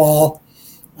till the fall.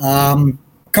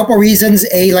 Couple reasons.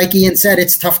 A, like Ian said,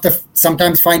 it's tough to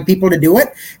sometimes find people to do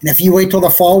it. And if you wait till the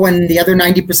fall when the other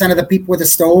 90% of the people with a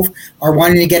stove are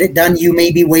wanting to get it done, you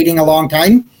may be waiting a long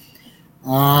time.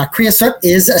 Creosote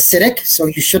is acidic, so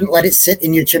you shouldn't let it sit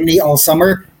in your chimney all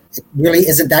summer. It really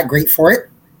isn't that great for it.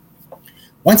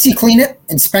 Once you clean it,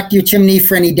 inspect your chimney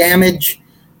for any damage.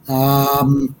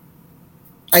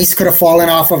 Ice could have fallen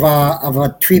off of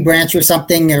a tree branch or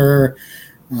something, or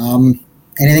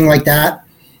anything like that.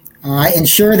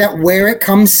 Ensure that where it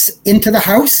comes into the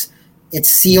house, it's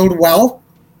sealed well.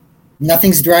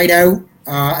 Nothing's dried out.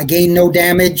 Again, no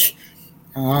damage.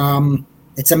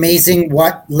 It's amazing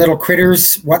what little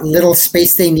critters, what little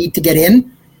space they need to get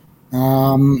in.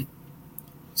 And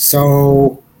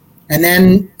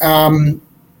then,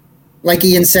 like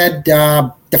Ian said,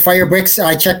 the fire bricks,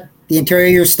 I checked the interior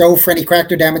of your stove for any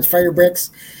cracked or damaged fire bricks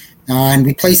and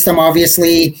replace them,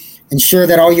 obviously. Ensure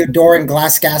that all your door and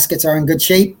glass gaskets are in good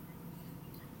shape.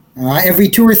 Every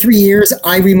 2 or 3 years,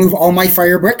 I remove all my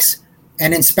fire bricks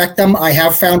and inspect them. I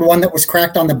have found one that was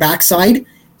cracked on the backside.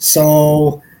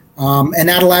 So, and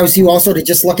that allows you also to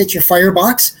just look at your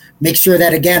firebox, make sure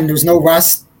that, again, there's no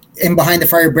rust in behind the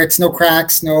fire bricks, no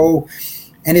cracks, no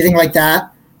anything like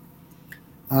that.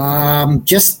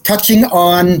 Just touching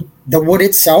on the wood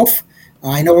itself.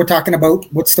 I know we're talking about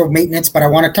wood stove maintenance, but I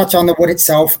want to touch on the wood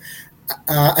itself.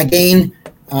 Again,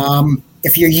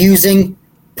 if you're using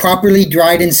properly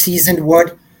dried and seasoned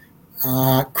wood,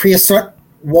 creosote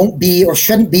won't be or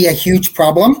shouldn't be a huge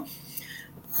problem.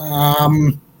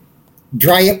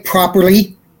 Dry it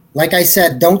properly. Like I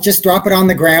said, don't just drop it on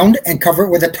the ground and cover it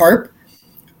with a tarp.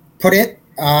 Put it,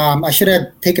 I should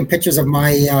have taken pictures of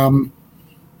my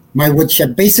my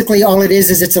woodshed. Basically, all it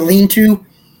is it's a lean-to,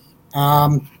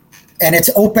 and it's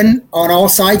open on all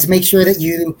sides. Make sure that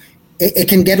it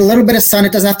can get a little bit of sun.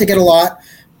 It doesn't have to get a lot,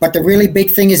 but the really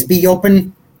big thing is be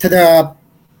open to the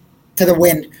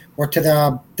wind or to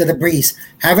the breeze.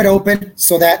 Have it open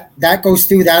so that goes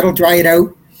through. That'll dry it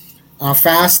out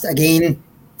fast. Again,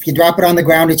 if you drop it on the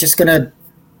ground, it's just going to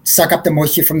suck up the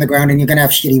moisture from the ground, and you're going to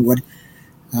have shitty wood.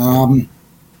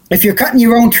 If you're cutting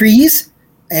your own trees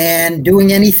and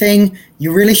doing anything,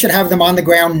 you really should have them on the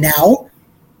ground now.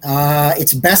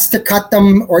 It's best to cut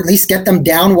them or at least get them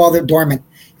down while they're dormant.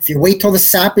 If you wait till the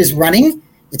sap is running,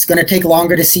 it's going to take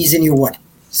longer to season your wood.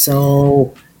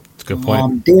 So that's a good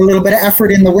point. Do a little bit of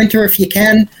effort in the winter if you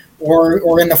can,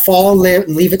 or in the fall,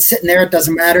 leave it sitting there. It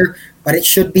doesn't matter, but it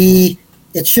should be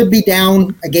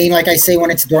down again, like I say,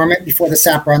 when it's dormant before the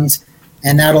sap runs,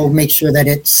 and that'll make sure that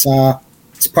it's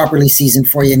properly seasoned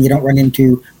for you and you don't run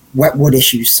into wet wood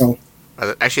issues. So.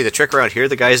 Actually, the trick around here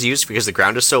the guys use, because the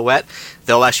ground is so wet,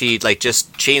 they'll actually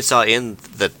just chainsaw in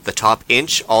the top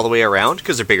inch all the way around,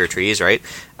 because they're bigger trees, right?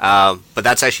 But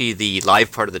that's actually the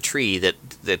live part of the tree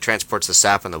that transports the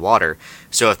sap and the water.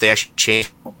 So if they actually chain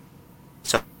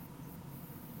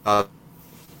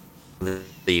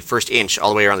the first inch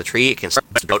all the way around the tree, it can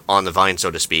start out on the vine,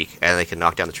 so to speak, and they can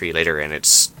knock down the tree later, and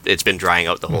it's been drying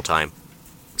out the whole time.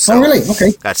 So oh, really?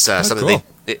 Okay. That's something cool.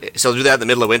 So do that in the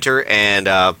middle of winter, and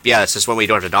it's just when we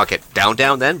don't have to knock it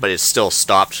down then, but it's still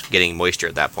stopped getting moisture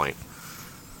at that point.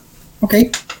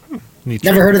 Okay.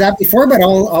 Never heard of that before, but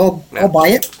I'll buy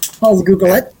it. I'll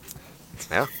Google it.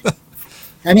 Yeah.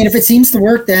 I mean, if it seems to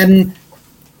work, then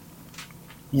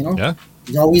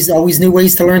there's always new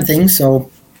ways to learn things. So.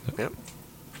 Yeah.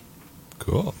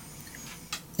 Cool.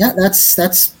 Yeah,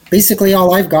 that's basically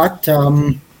all I've got.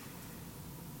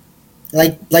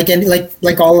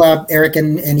 Like all Eric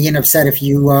and Ian have said, if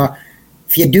you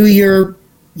do your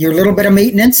little bit of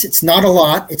maintenance, it's not a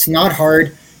lot, it's not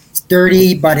hard, it's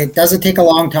dirty, but it doesn't take a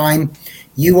long time.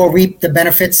 You will reap the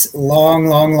benefits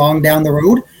long down the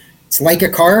road. It's like a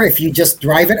car. If you just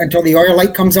drive it until the oil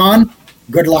light comes on,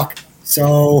 good luck.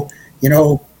 So,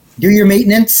 do your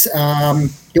maintenance,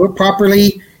 do it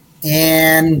properly,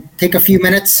 and take a few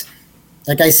minutes.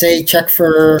 Like I say, check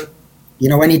for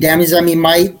any damage. I mean,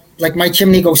 my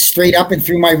chimney goes straight up and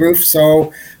through my roof,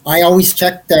 so I always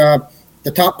check the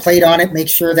top plate on it, make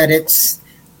sure that it's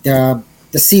the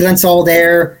sealant's all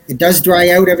there. It does dry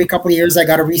out every couple of years. I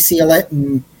got to reseal it,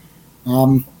 and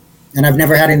I've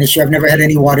never had an issue. I've never had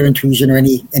any water intrusion or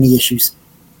any issues.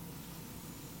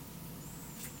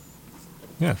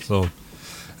 Yeah, so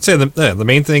I'd say the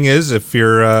main thing is if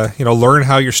you're, learn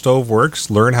how your stove works,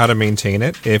 learn how to maintain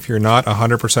it. If you're not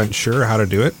 100% sure how to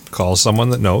do it, call someone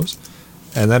that knows,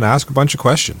 and then ask a bunch of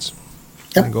questions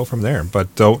and go from there.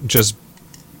 But don't just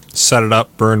set it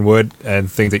up, burn wood,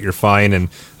 and think that you're fine. And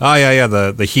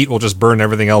the heat will just burn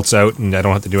everything else out, and I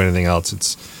don't have to do anything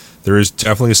else. There is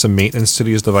definitely some maintenance to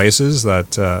these devices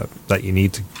that you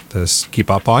need to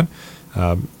keep up on.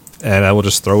 And I will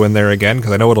just throw in there again,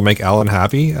 because I know it'll make Alan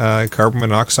happy. Carbon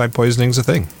monoxide poisoning is a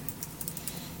thing.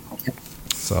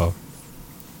 So,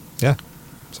 yeah.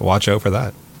 So watch out for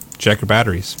that. Check your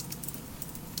batteries.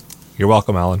 You're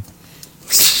welcome, Alan.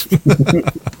 Awesome.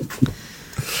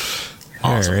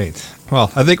 All right.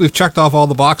 Well, I think we've checked off all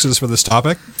the boxes for this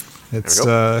topic. It's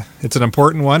an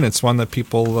important one. It's one that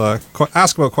people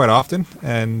ask about quite often,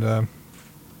 and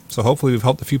so hopefully we've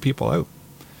helped a few people out.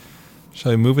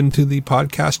 Shall we move into the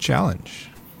podcast challenge?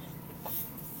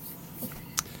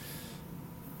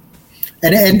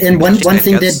 And one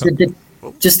thing that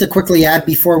just to quickly add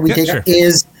before we take it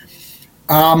is,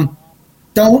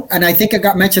 don't, and I think it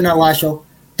got mentioned on the last show,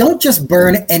 don't just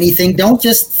burn anything. Don't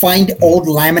just find old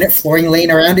laminate flooring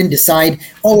laying around and decide,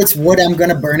 it's wood, I'm going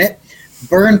to burn it.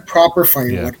 Burn proper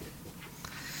firewood.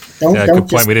 Yeah. Good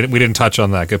point. We didn't touch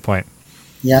on that. Good point.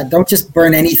 Yeah, don't just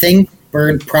burn anything.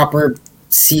 Burn proper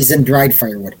seasoned dried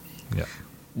firewood. Yeah.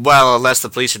 Well, unless the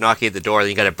police are knocking at the door, then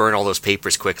you got to burn all those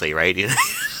papers quickly, right?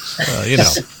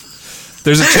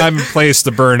 There's a time and place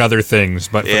to burn other things,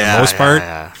 but for the most part...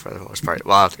 Yeah, for the most part.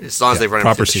 Well, as long as they run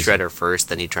them through the shredder first,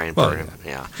 then you try and burn them.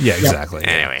 Yeah. Yeah, exactly.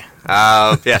 Anyway.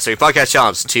 So your podcast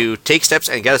challenge: to take steps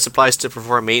and gather supplies to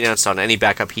perform maintenance on any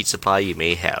backup heat supply you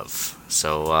may have.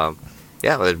 So,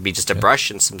 whether it be just a brush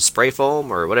and some spray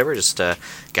foam or whatever, just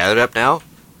gather it up now.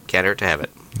 Can't hurt to have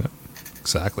it. Yep.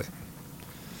 Exactly.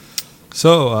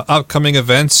 So, upcoming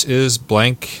events is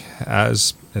blank,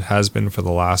 as it has been for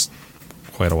the last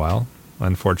quite a while,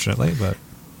 unfortunately. But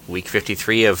week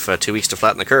 53 of 2 weeks to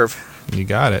flatten the curve. You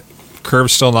got it.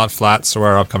 Curve's still not flat, so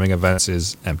our upcoming events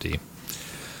is empty.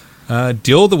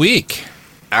 Deal of the week.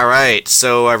 All right.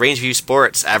 So, Rangeview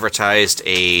Sports advertised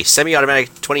a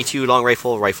semi-automatic 22 long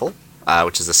rifle,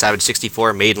 which is the Savage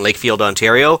 64, made in Lakefield,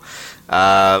 Ontario.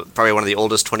 Probably one of the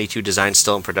oldest 22 designs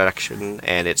still in production,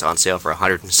 and it's on sale for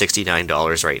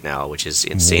 $169 right now, which is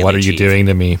insanely What are you cheap. doing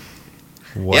to me?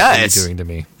 What are you doing to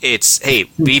me? It's, hey,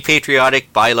 be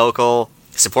patriotic, buy local,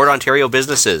 support Ontario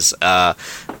businesses.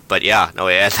 But yeah,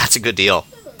 that's a good deal.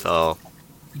 So,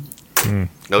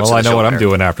 well, I know what I'm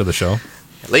doing after the show.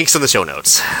 Links in the show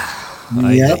notes.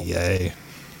 Yay.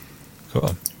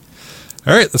 Cool.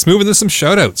 All right, let's move into some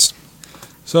shout-outs.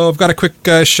 So I've got a quick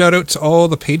shout-out to all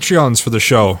the Patreons for the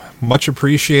show. Much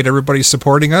appreciate everybody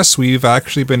supporting us. We've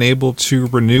actually been able to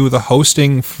renew the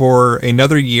hosting for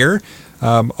another year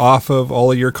off of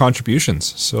all of your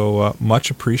contributions. So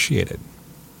much appreciated.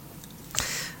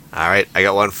 All right, I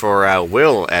got one for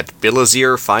Will at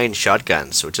Billazier Fine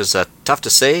Shotguns, which is tough to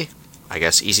say, I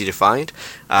guess easy to find.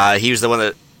 He was the one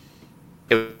that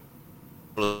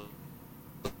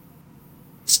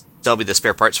sell me the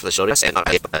spare parts for the show,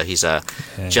 and he's a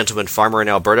gentleman farmer in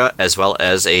Alberta, as well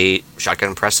as a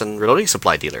shotgun press and reloading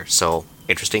supply dealer. So,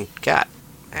 interesting cat.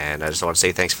 And I just want to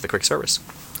say thanks for the quick service.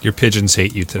 Your pigeons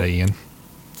hate you today, Ian.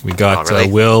 We got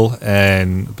really? Will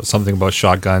and something about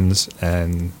shotguns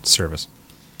and service.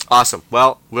 Awesome.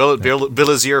 Well, Will at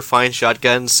Billazier Fine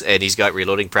Shotguns, and he's got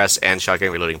reloading press and shotgun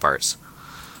reloading parts.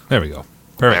 There we go.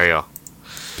 Perfect. There you go.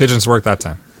 Pigeons worked that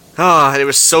time. Oh, and it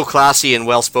was so classy and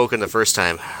well-spoken the first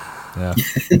time. Yeah.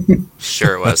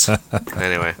 Sure it was.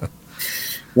 Anyway.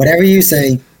 Whatever you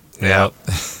say. Yeah.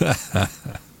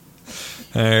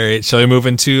 All right. Shall we move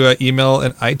into email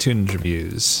and iTunes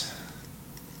reviews?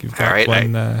 You've got all right.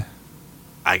 One,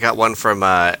 I got one from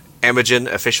Imogen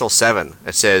Official 7.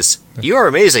 It says, "You are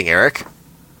amazing, Eric."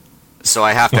 So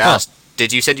I have to ask,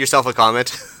 did you send yourself a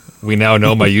comment? We now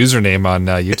know my username on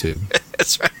YouTube.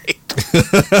 That's right.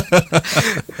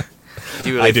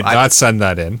 I did not send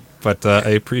that in, but I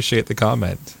appreciate the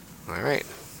comment. All right.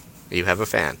 You have a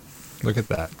fan. Look at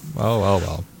that.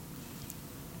 Well.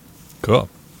 Cool.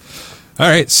 All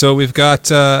right, so we've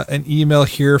got an email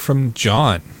here from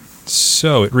John.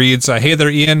 So it reads, "Hey there,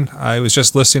 Ian. I was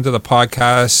just listening to the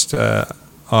podcast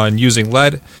on using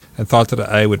lead and thought that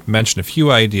I would mention a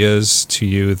few ideas to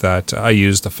you that I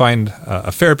use to find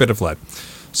a fair bit of lead.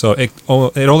 So it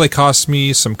only costs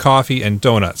me some coffee and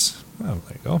donuts. Oh,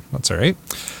 there you go. That's all right.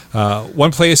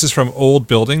 One place is from old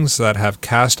buildings that have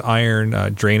cast iron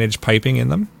drainage piping in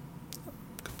them.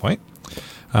 Good point.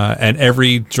 And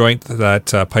every joint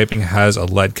that piping has a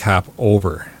lead cap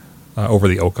over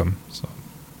the oakum. So,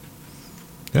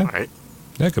 yeah. All right.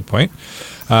 Yeah, good point.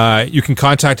 You can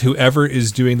contact whoever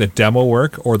is doing the demo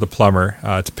work or the plumber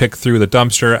to pick through the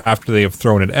dumpster after they have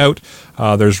thrown it out.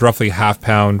 There's roughly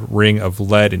half-pound ring of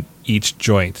lead in each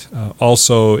joint.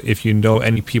 Also, if you know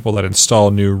any people that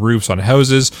install new roofs on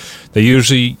houses, they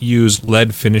usually use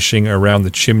lead finishing around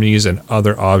the chimneys and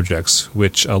other objects,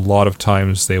 which a lot of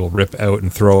times they will rip out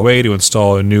and throw away to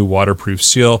install a new waterproof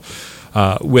seal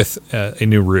with a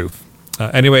new roof.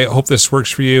 Anyway, I hope this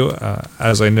works for you.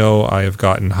 As I know, I have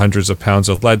gotten hundreds of pounds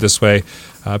of lead this way.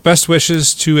 Best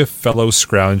wishes to a fellow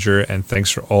scrounger, and thanks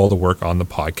for all the work on the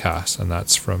podcast. And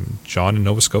that's from John in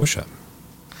Nova Scotia.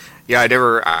 Yeah, I've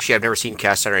never seen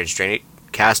cast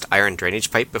iron drainage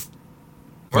pipe before.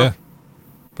 Yeah,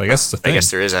 but I guess it's a thing. I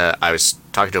guess there is I was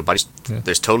talking to a buddy. Yeah.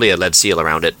 There's totally a lead seal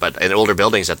around it, but in older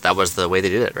buildings, that was the way they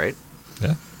did it, right?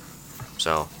 Yeah.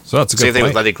 So that's a good same thing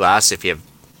point. with leaded glass. If you have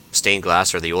stained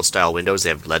glass or the old style windows, they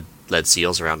have lead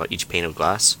seals around each pane of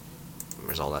glass.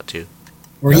 There's all that too.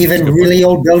 Or even really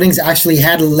old buildings actually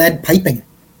had lead piping.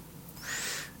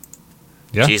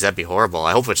 Yeah. Geez, that'd be horrible.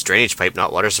 I hope it's drainage pipe,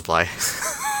 not water supply.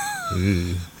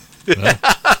 And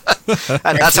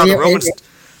that's how the Romans.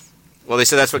 Well, they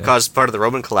said that's what caused part of the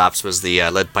Roman collapse was the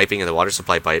lead piping in the water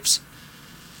supply pipes.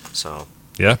 So.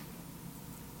 Yeah.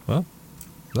 Well,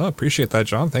 no, appreciate that,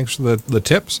 John. Thanks for the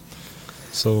tips.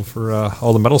 So for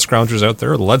all the metal scroungers out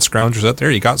there, or the lead scroungers out there,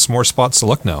 you got some more spots to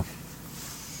look now.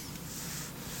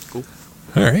 Cool.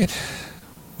 All right.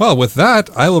 Well, with that,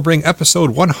 I will bring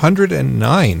episode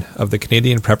 109 of the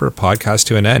Canadian Prepper podcast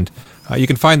to an end. You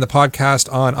can find the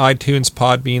podcast on iTunes,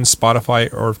 Podbean,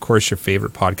 Spotify, or, of course, your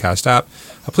favorite podcast app.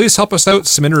 Please help us out.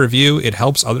 Submit a review. It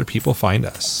helps other people find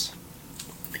us.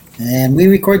 And we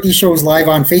record these shows live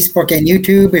on Facebook and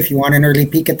YouTube. If you want an early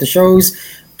peek at the shows,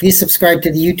 please subscribe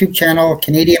to the YouTube channel,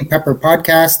 Canadian Prepper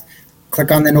Podcast.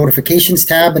 Click on the notifications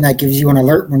tab, and that gives you an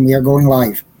alert when we are going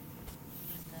live.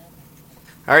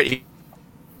 All right.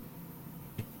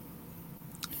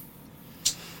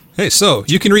 Hey, so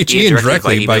you can reach Ian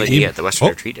directly by emailing at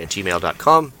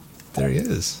thewesternretreat@gmail.com. There he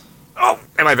is. Oh,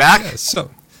 am I back? Yeah, so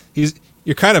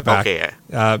you're kind of back. Okay.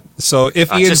 So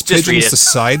if Ian's pigeons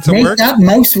decide to Make work, that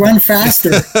mouse run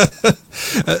faster.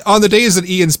 on the days that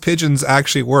Ian's pigeons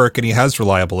actually work and he has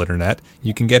reliable internet,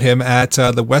 you can get him at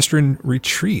the Western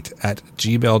Retreat at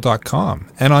gmail.com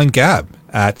and on Gab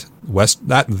at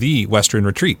the Western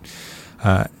Retreat,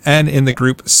 and in the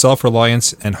group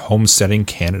Self-Reliance and Homesteading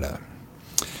Canada.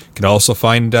 You can also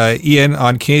find Ian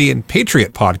on Canadian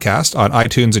Patriot Podcast on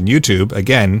iTunes and YouTube,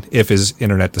 again, if his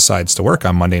internet decides to work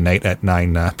on Monday night at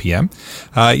 9 p.m.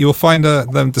 You will find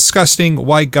them discussing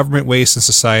why government waste in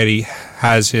society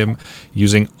has him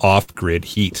using off-grid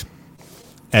heat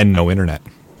and no internet.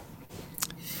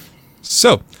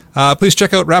 So, please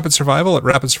check out Rapid Survival at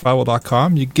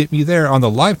rapidsurvival.com. You can get me there on the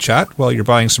live chat while you're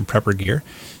buying some prepper gear.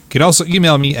 You can also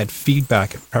email me at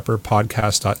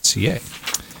feedback@prepperpodcast.ca.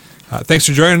 Thanks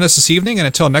for joining us this evening, and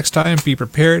until next time, be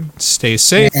prepared, stay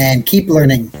safe, and keep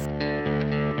learning.